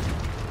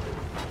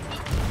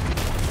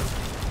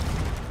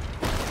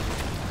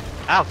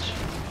 Ouch.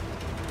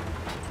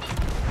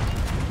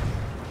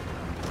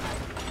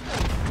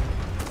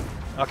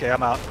 Okay,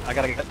 I'm out. I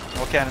gotta get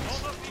more cannons.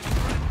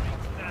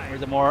 Where's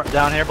the more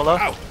down here below?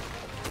 Ow.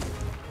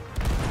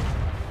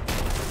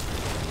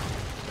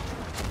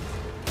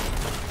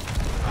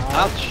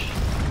 Ouch.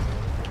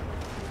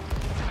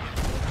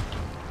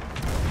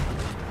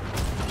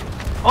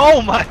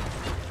 Oh my!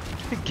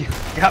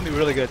 Got me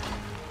really good.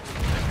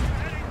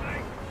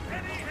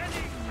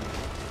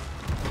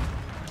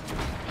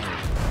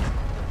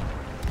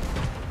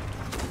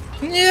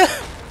 Yeah.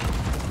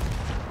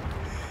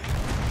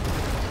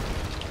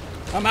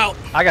 I'm out.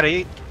 I gotta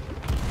eat.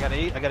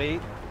 I gotta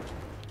eat.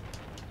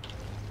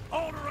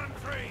 order and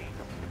free.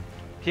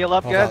 Heal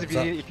up, Hold guys, on, if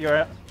so-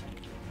 you're.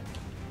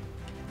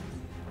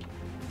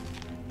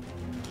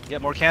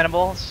 Get more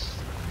cannonballs.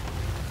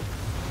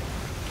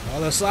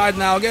 Other side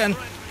now again.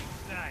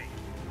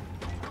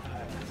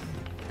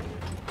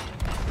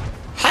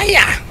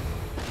 Hiya!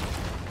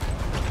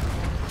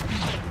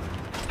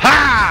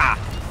 Ha!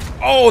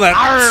 Oh, that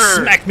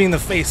Arr! smacked me in the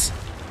face.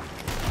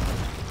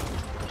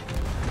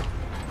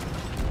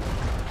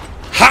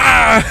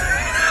 Ha!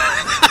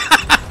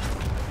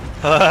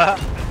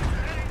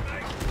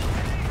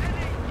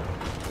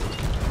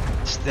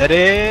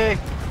 Steady.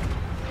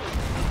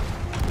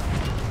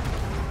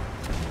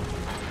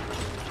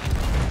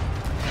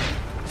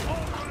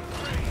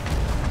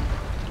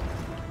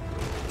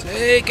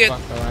 Take it.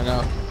 Fuck right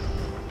now.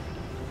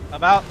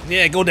 I'm out.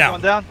 Yeah, go down.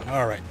 Going down.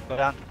 All right. Go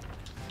down.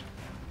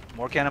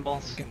 More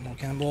cannonballs. Get more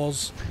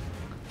cannonballs.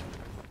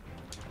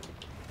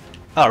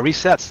 Oh,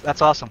 resets.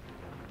 That's awesome.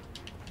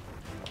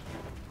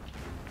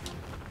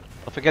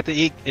 Don't forget to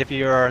eat if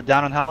you're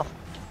down on health.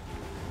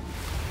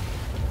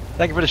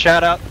 Thank you for the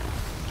shout out.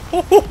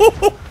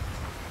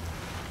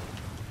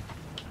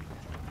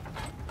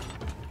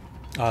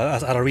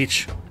 That's out of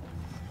reach.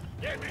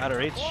 Out of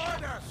reach.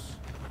 Board us,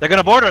 They're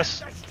gonna board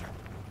us.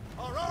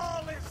 or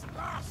all is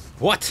lost.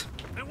 What?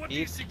 And what do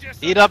you Eat-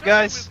 suggest eat I up,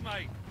 travel guys. with,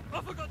 mate?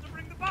 I forgot to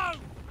bring the bow.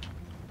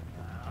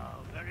 Oh,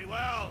 very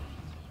well.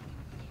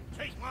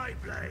 Take my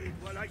blade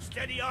while I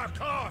steady our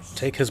course.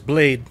 Take his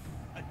blade.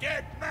 A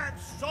dead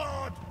man's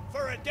sword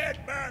for a dead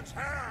man's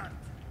hand.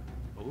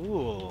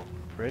 Ooh,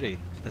 pretty.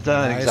 Is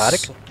that an Nice.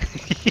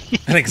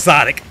 exotic? An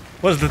exotic.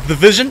 What is the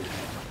division?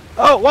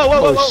 Oh, whoa,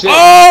 whoa, whoa, Oh whoa. shit.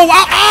 Oh,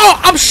 wow,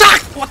 oh, I'm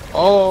shocked. What?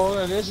 Oh,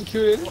 and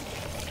executed.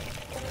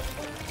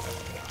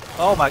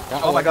 Oh my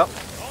god.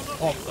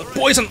 Oh,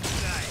 poison.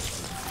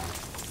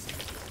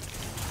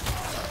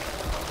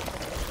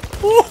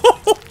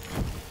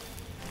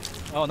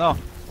 Oh no.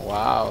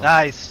 Wow.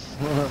 Nice.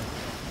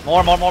 More.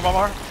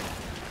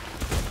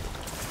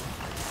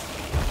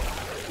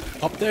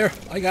 Up there.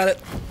 I got it.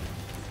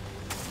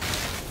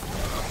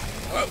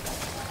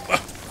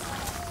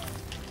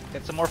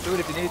 Get some more food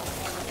if you need.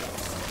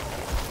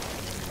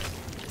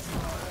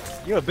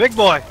 You're a big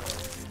boy.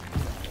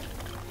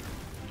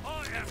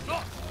 I am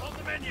not on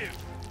the menu.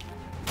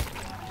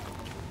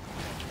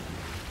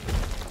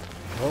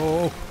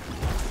 Oh.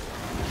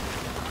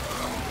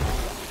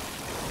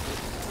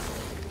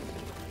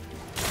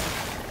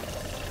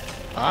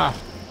 Ah.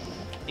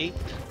 Eat.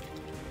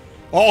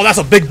 Oh, that's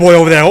a big boy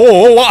over there.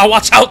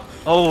 Watch out!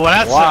 Oh,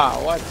 that's Wow,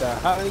 what the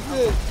hell is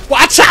this?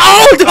 Watch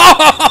out!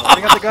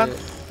 Bring out the gun.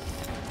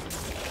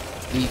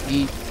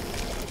 Eat.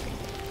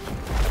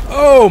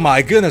 Oh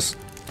my goodness!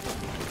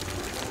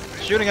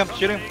 Shooting him,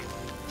 shoot him.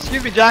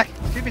 Excuse me, Jack.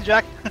 Excuse me,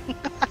 Jack.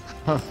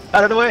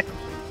 Out of the way.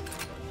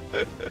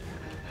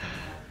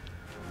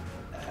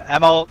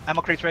 ammo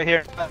crates right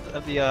here.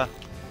 Of the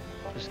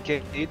just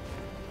eat.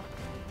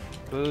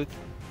 Food.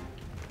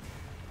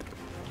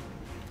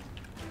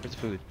 Where's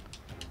the food?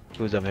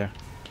 Food's up here.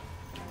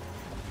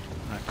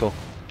 Alright, cool.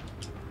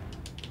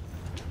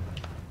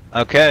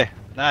 Okay,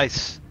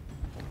 nice.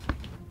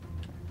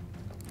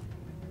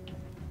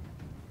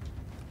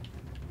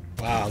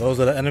 Wow, those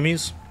are the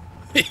enemies?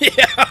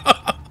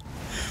 Yeah!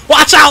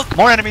 Watch out!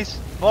 More enemies!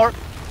 More!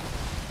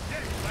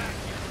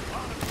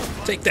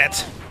 Take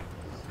that.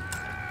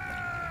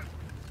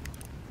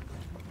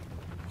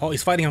 Oh,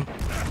 he's fighting him.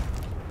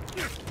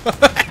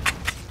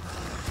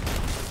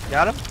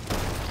 Got him?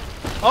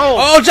 Oh!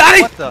 Oh,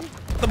 Johnny! What the?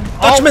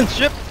 Dutchman! Oh,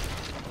 ship!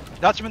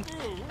 Dutchman!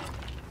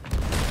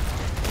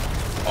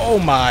 Oh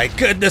my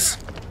goodness!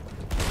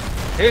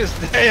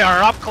 They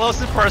are up close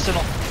and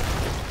personal.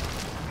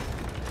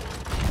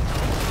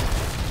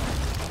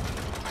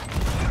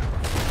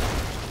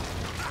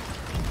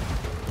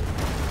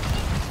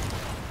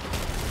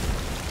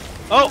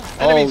 Oh!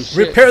 Enemies!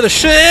 shit. Repair the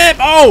ship!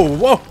 Oh!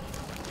 Whoa!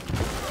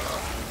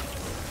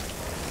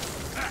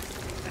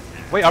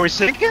 Wait, are we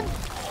sinking?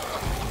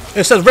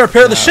 It says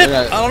repair the ship!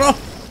 yeah. I don't know.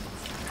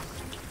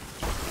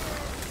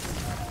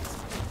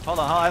 Hold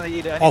on, I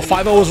need to eat. Oh,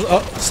 5-0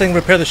 was saying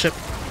repair the ship.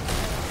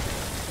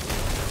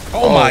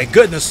 Oh my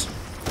goodness!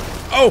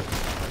 Oh!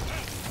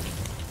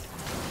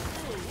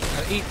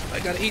 Gotta eat. I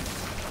gotta eat.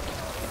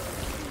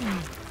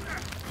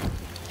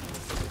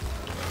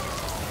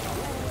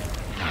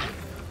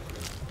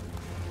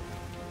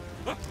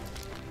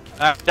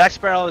 Jack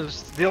Sparrow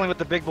is dealing with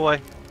the big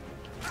boy.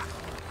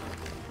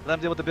 Let him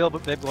deal with the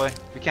big boy.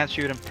 We can't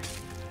shoot him.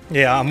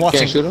 Yeah, I'm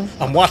watching. Can't shoot him?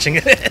 I'm watching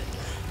it.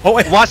 Oh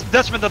wait. Watch the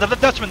Dutchman, the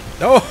Dutchman!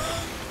 No!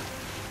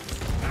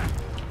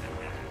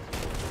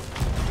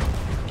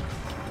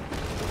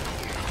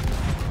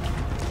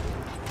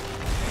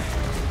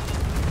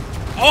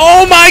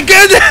 Oh my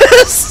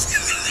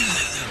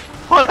goodness!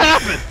 What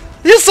happened?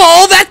 You saw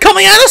all that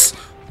coming at us?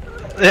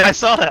 Yeah, I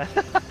saw that.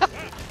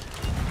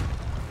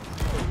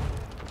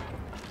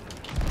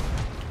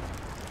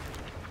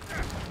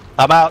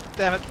 I'm out.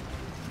 Damn it.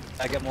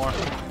 I get more.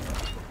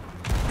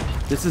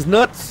 This is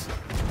nuts.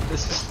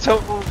 This is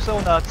so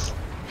nuts.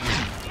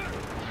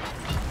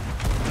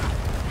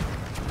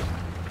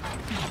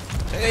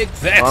 Take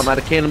that! Oh, I'm out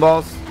of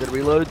cannonballs. Gotta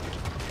reload.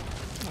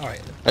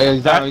 Alright. Hey,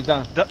 he's down, he's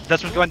down.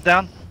 Dutchman's going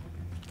down.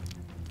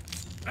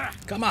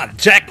 Come on,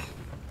 Jack!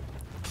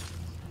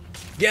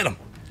 Get him!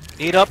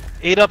 Eat up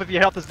if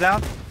your health is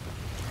down.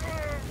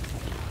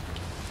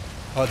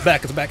 Oh, it's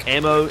back, it's back.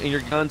 Ammo in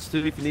your guns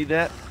too if you need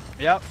that.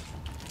 Yep.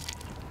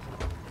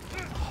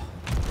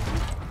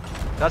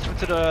 Dutchman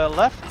to the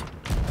left.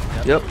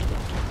 Yep.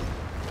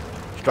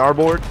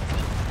 Starboard.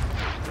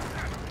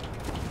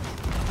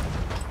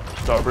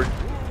 Starboard.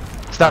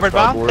 Starboard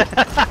bound.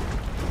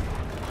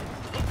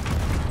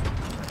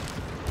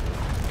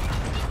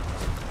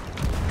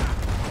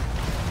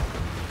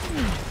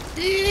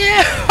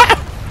 Yeah!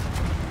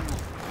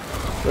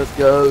 Let's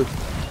go.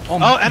 Oh,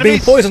 Oh, I'm being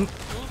enemies! poisoned.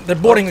 They're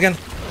boarding again.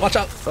 Watch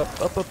out. Up.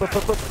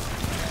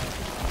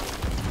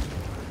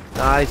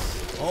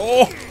 Nice.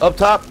 Oh! Up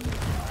top.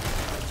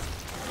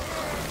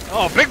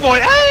 Oh, big boy!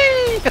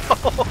 Hey!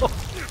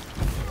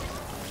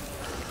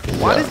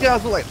 Why these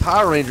guys look like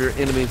Power Ranger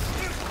enemies?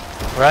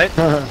 Right?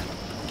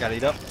 Gotta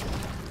eat up.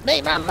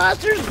 Make my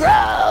monsters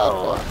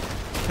grow!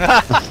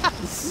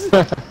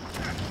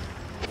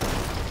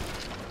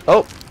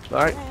 Oh,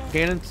 alright.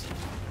 Cannons.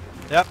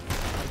 Yep.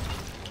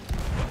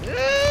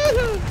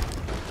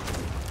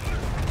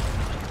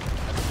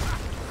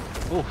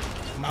 Ooh.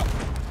 I'm out.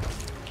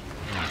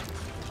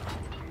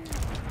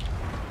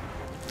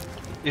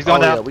 He's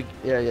going down.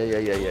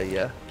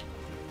 Yeah.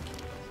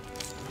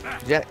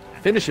 Jack,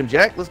 finish him,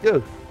 Jack. Let's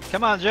go.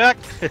 Come on, Jack.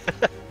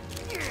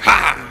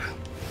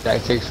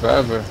 That takes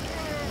forever.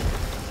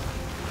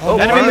 Oh,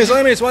 enemies.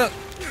 enemies, what?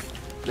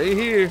 Stay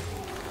here.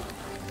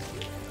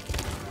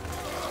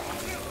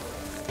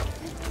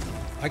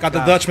 I got the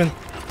Dutchman.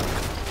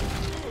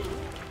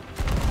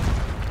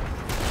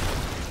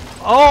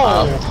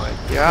 Oh, my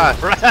God.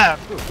 crap.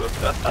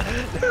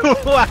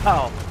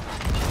 Wow.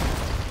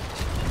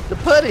 The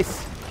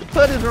putties. The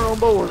putties are on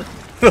board.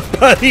 The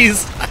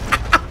buddies.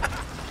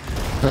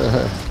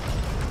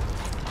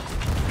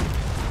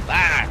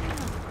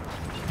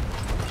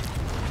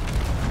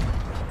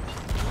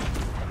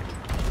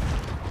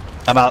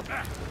 I'm out.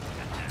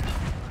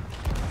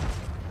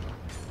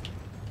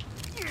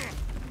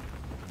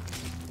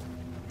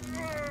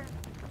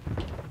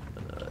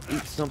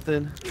 Eat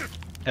something.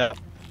 Yeah.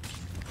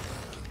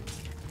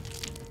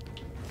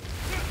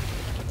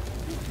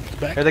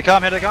 Back. Here they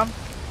come.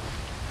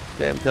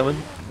 Okay, I'm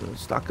coming.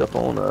 Stock up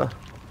on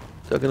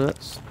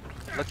coconuts.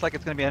 Looks like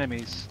it's gonna be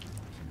enemies.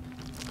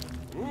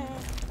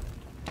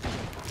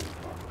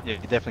 Yeah, you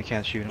definitely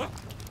can't shoot him.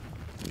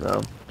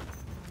 No.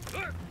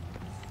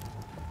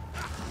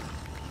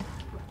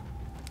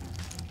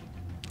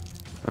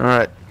 All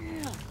right.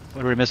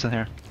 What are we missing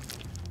here?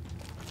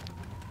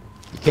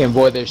 You can't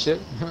board their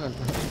ship.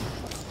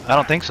 I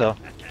don't think so.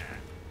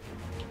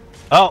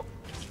 Oh!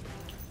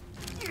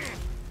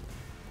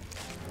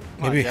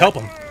 Maybe help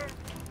him.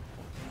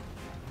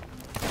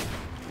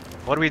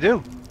 What do we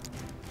do?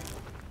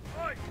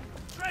 Oi!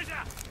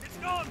 Treasure! It's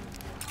gone!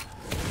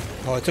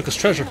 Oh, he took his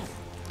treasure.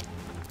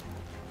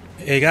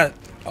 Yeah, he got it.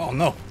 Oh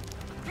no.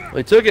 Oh,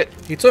 he took it.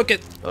 He took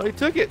it. Oh, he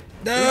took it.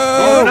 No!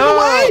 Oh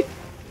no!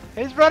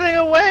 He's running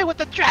away with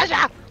the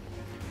treasure!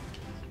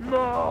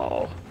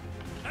 No.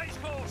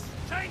 Change course!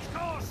 Change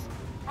course!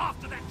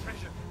 After that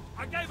treasure!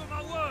 I gave him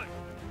my word!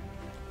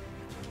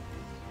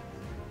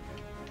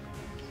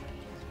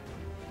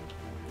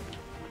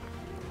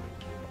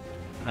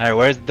 Alright,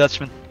 where's the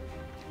Dutchman?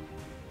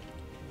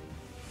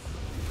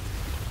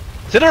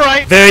 To the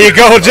right! There you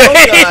go, Jay!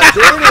 God,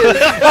 there it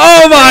is.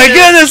 Oh my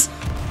goodness!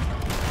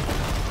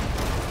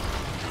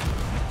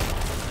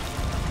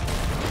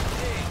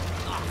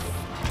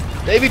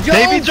 Davy Jones.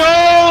 Davy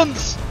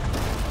Jones!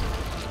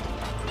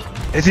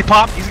 Is he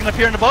pop? He's gonna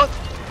appear in the boat?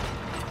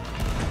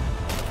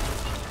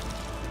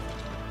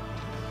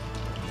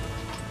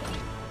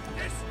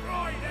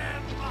 Destroy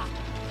them!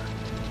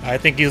 I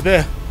think he's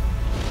there.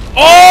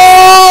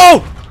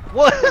 Oh!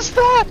 What is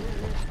that?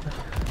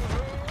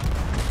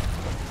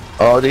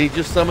 Oh, did he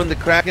just summon the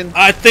Kraken?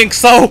 I think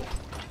so.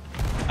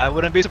 I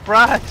wouldn't be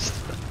surprised.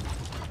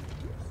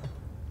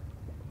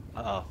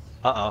 Uh-oh.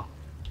 Uh-oh.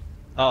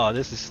 Oh,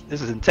 this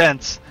is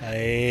intense.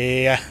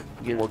 Hey.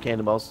 Get more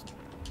cannonballs.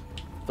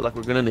 Feel like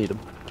we're gonna need them.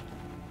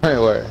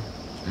 Where?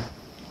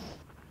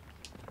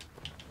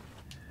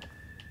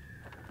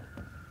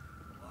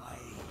 Why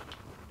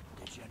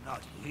did you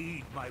not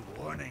heed my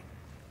warning?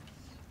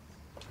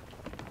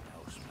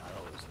 Now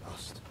Sparrow is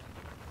lost.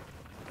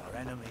 Our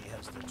enemy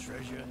has the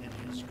treasure in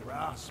his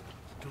grasp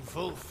to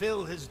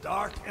fulfill his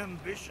dark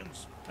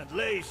ambitions and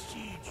lay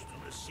siege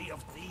to the Sea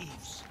of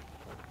Thieves.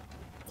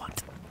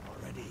 What?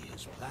 Already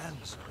his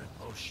plans are in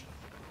motion.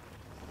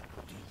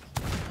 Deep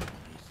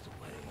beneath the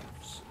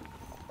waves.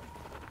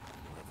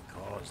 You have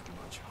caused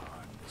much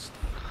harm this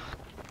day.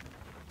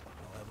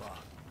 However,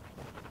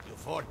 you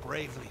fought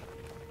bravely.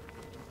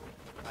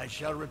 I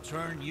shall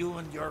return you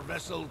and your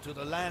vessel to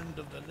the land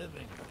of the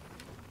living,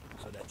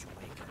 so that you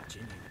may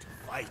continue to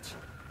fight.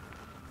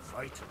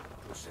 Fight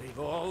to save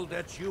all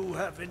that you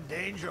have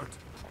endangered.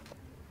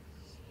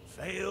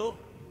 Fail,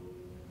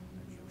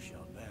 and you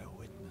shall bear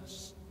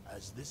witness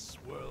as this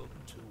world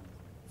too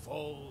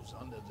falls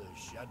under the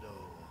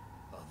shadow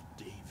of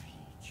Davy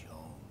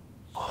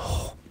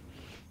Jones.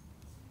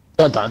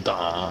 Dun dun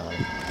dun.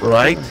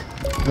 Right?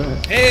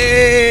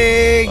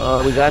 Hey.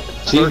 We got the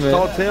first Achievement.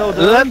 tall tale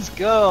done. Let's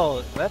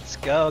go. Let's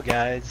go,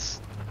 guys.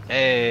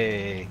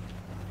 Hey.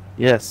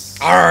 Yes.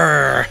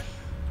 Arr.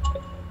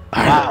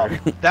 Wow.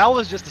 That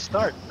was just the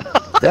start.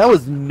 That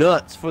was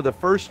nuts for the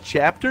first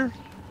chapter.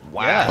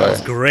 Wow. That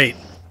was great.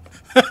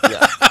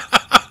 Yeah.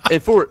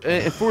 and for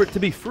it to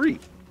be free.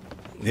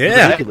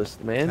 Yeah. Ridiculous,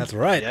 man. That's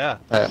right. Yeah.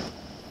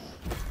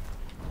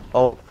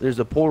 Oh, there's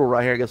a portal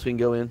right here. I guess we can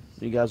go in.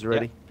 You guys are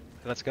ready? Yeah.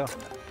 Let's go.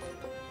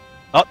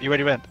 Oh, you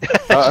already went.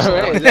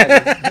 Right.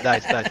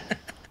 Nice, nice.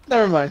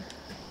 Never mind.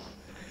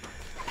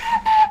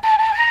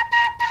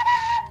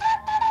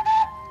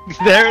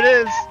 There it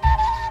is.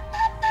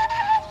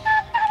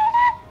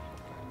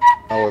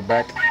 Oh, we're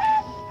back.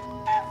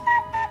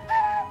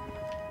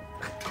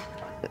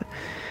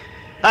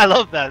 I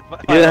love that.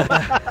 Yeah.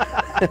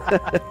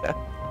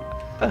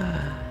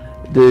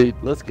 Dude,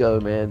 let's go,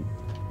 man.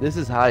 This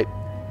is hype.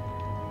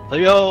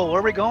 Yo,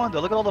 where are we going?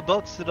 Look at all the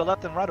boats to the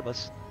left and right of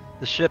us.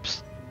 The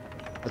ships.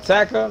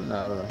 Attack them?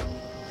 No.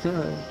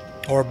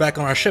 Or we're back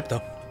on our ship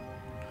though.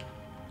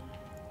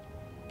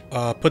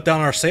 Put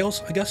down our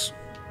sails, I guess.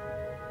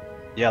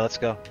 Yeah, let's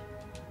go.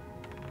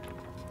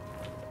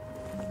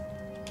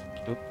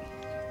 Oop.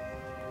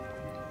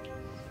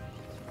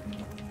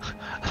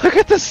 Look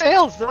at the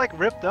sails. They're like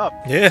ripped up.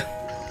 Yeah.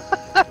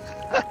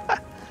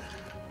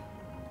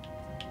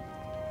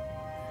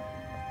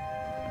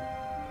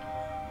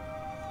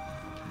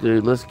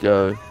 Dude, let's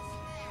go.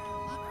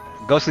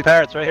 Ghostly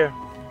pirates right here.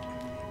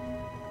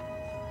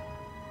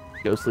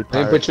 Ghostly Let me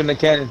pirate. put you in the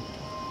cannon.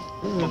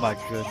 Oh my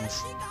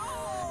goodness.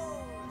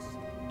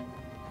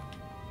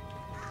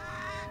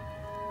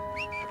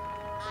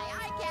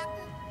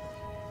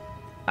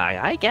 Aye,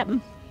 aye,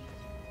 Captain.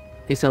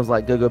 He sounds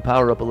like Go-Go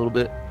Power Up a little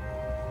bit.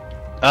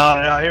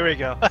 Oh no, here we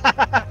go.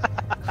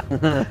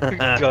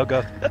 Go,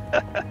 go.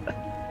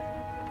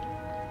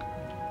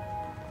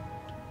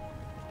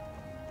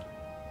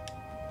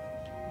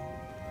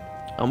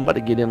 I'm about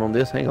to get in on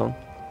this. Hang on.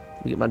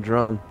 Let me get my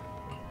drum.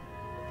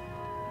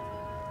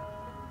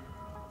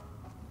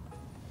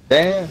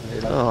 Damn.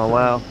 Oh,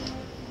 wow.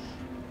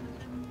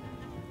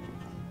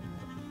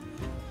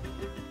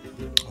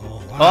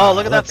 Oh, wow. Oh,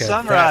 look at that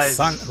sunrise.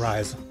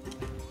 Sunrise.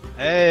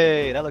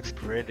 Hey, that looks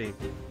pretty.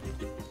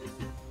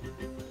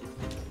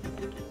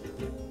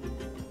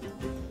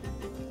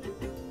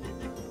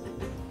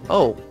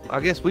 Oh, I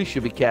guess we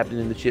should be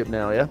captaining the ship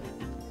now, yeah?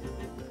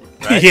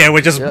 Right? Yeah, we're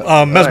just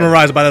Yep.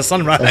 mesmerized by the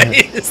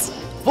sunrise.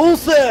 Full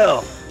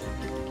sail!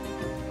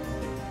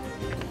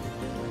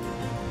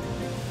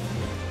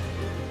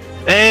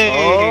 Hey!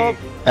 Oh, Look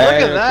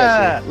hey, at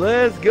that!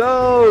 let's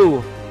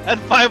go! And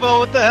 5-0,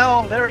 what the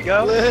hell? There we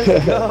go.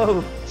 Let's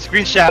go!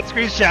 Screenshot,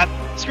 screenshot,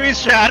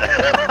 screenshot!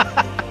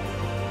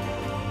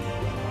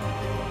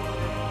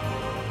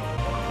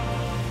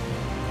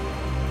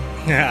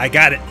 Yeah, I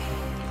got it.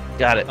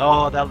 Got it.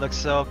 Oh, that looks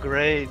so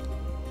great.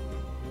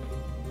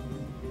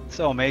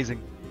 So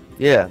amazing.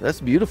 Yeah, that's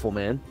beautiful,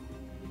 man.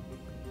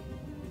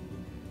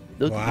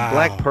 Look at the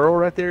black Wow. pearl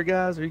right there,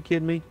 guys. Are you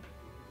kidding me?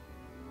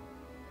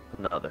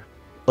 Another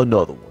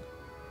one.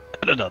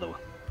 And another one.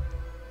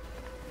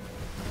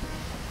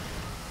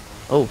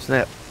 Oh,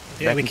 snap.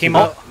 Yeah, Back we into came the-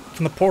 out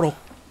from the portal.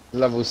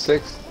 Level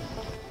 6.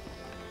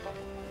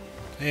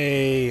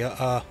 Hey,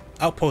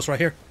 outpost right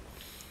here.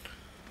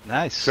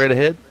 Nice. Straight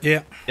ahead?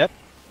 Yeah. Yep.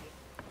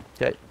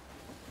 Okay.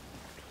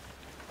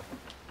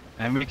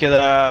 And we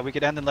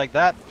could end it like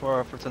that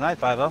for tonight,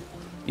 5-0.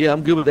 Yeah,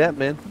 I'm good with that,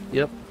 man.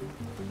 Yep.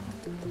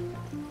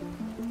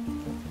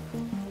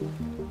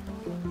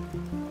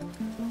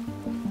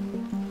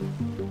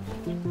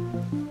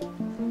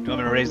 You want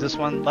me to raise this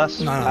one less?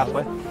 No.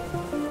 Halfway?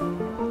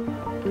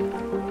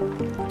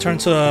 Turn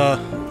to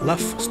the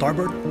left,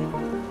 starboard.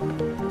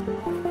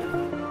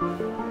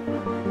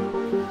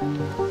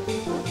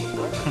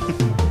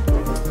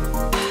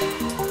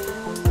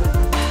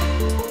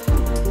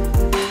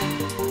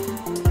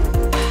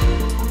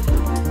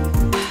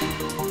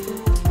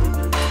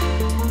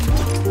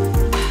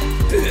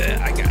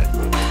 Yeah, I got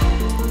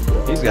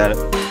it. He's got it.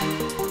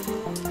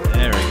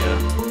 There we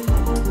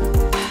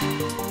go.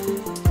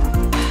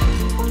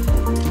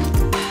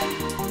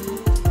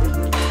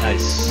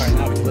 Nice. Alright,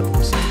 now we can lift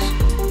the sails.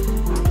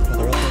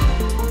 Oh, they're up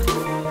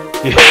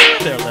there. Yeah,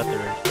 they're left and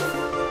right.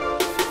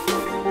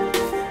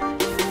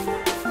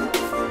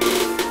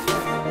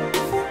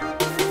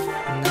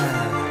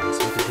 Nice.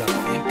 We can drop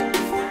the ink.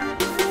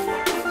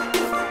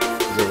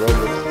 The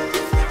robot.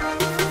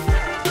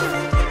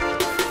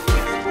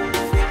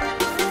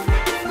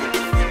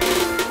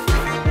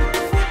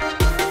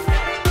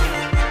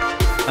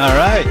 All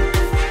right.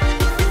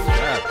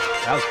 Yeah,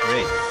 that was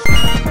great.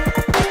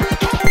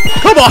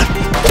 Come on!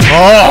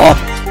 Oh!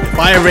 If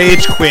I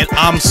rage quit,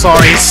 I'm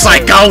sorry,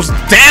 psychos!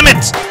 Damn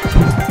it!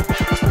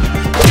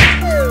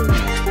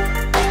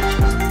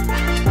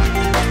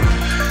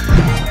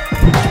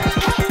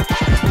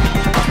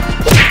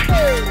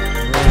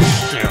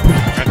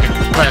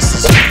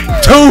 Press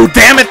 2,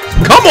 damn it!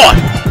 Come on!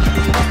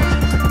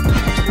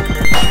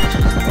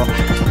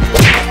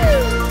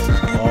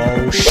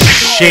 Oh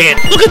shit!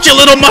 Look at your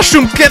little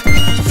mushroom kid!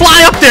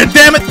 Fly up there,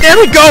 damn it! There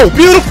we go!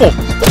 Beautiful!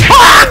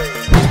 Ah!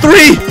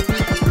 3!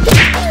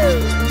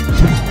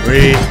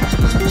 3.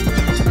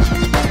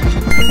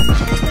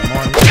 Come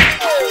on.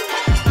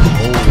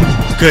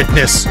 Oh,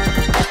 goodness.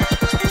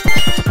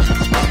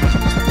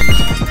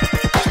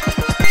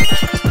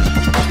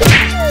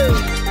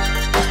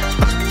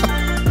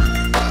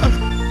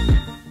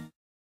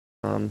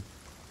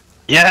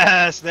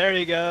 Yes, there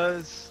he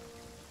goes.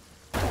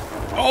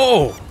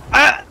 Oh!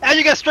 And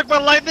you got struck by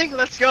lightning?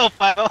 Let's go,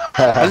 5-0.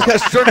 I just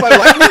got struck by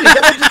lightning? Is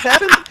that what just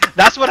happened?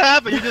 That's what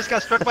happened. You just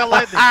got struck by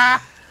lightning.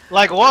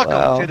 Like, welcome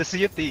Wow. to the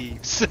Sea of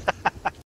Thieves.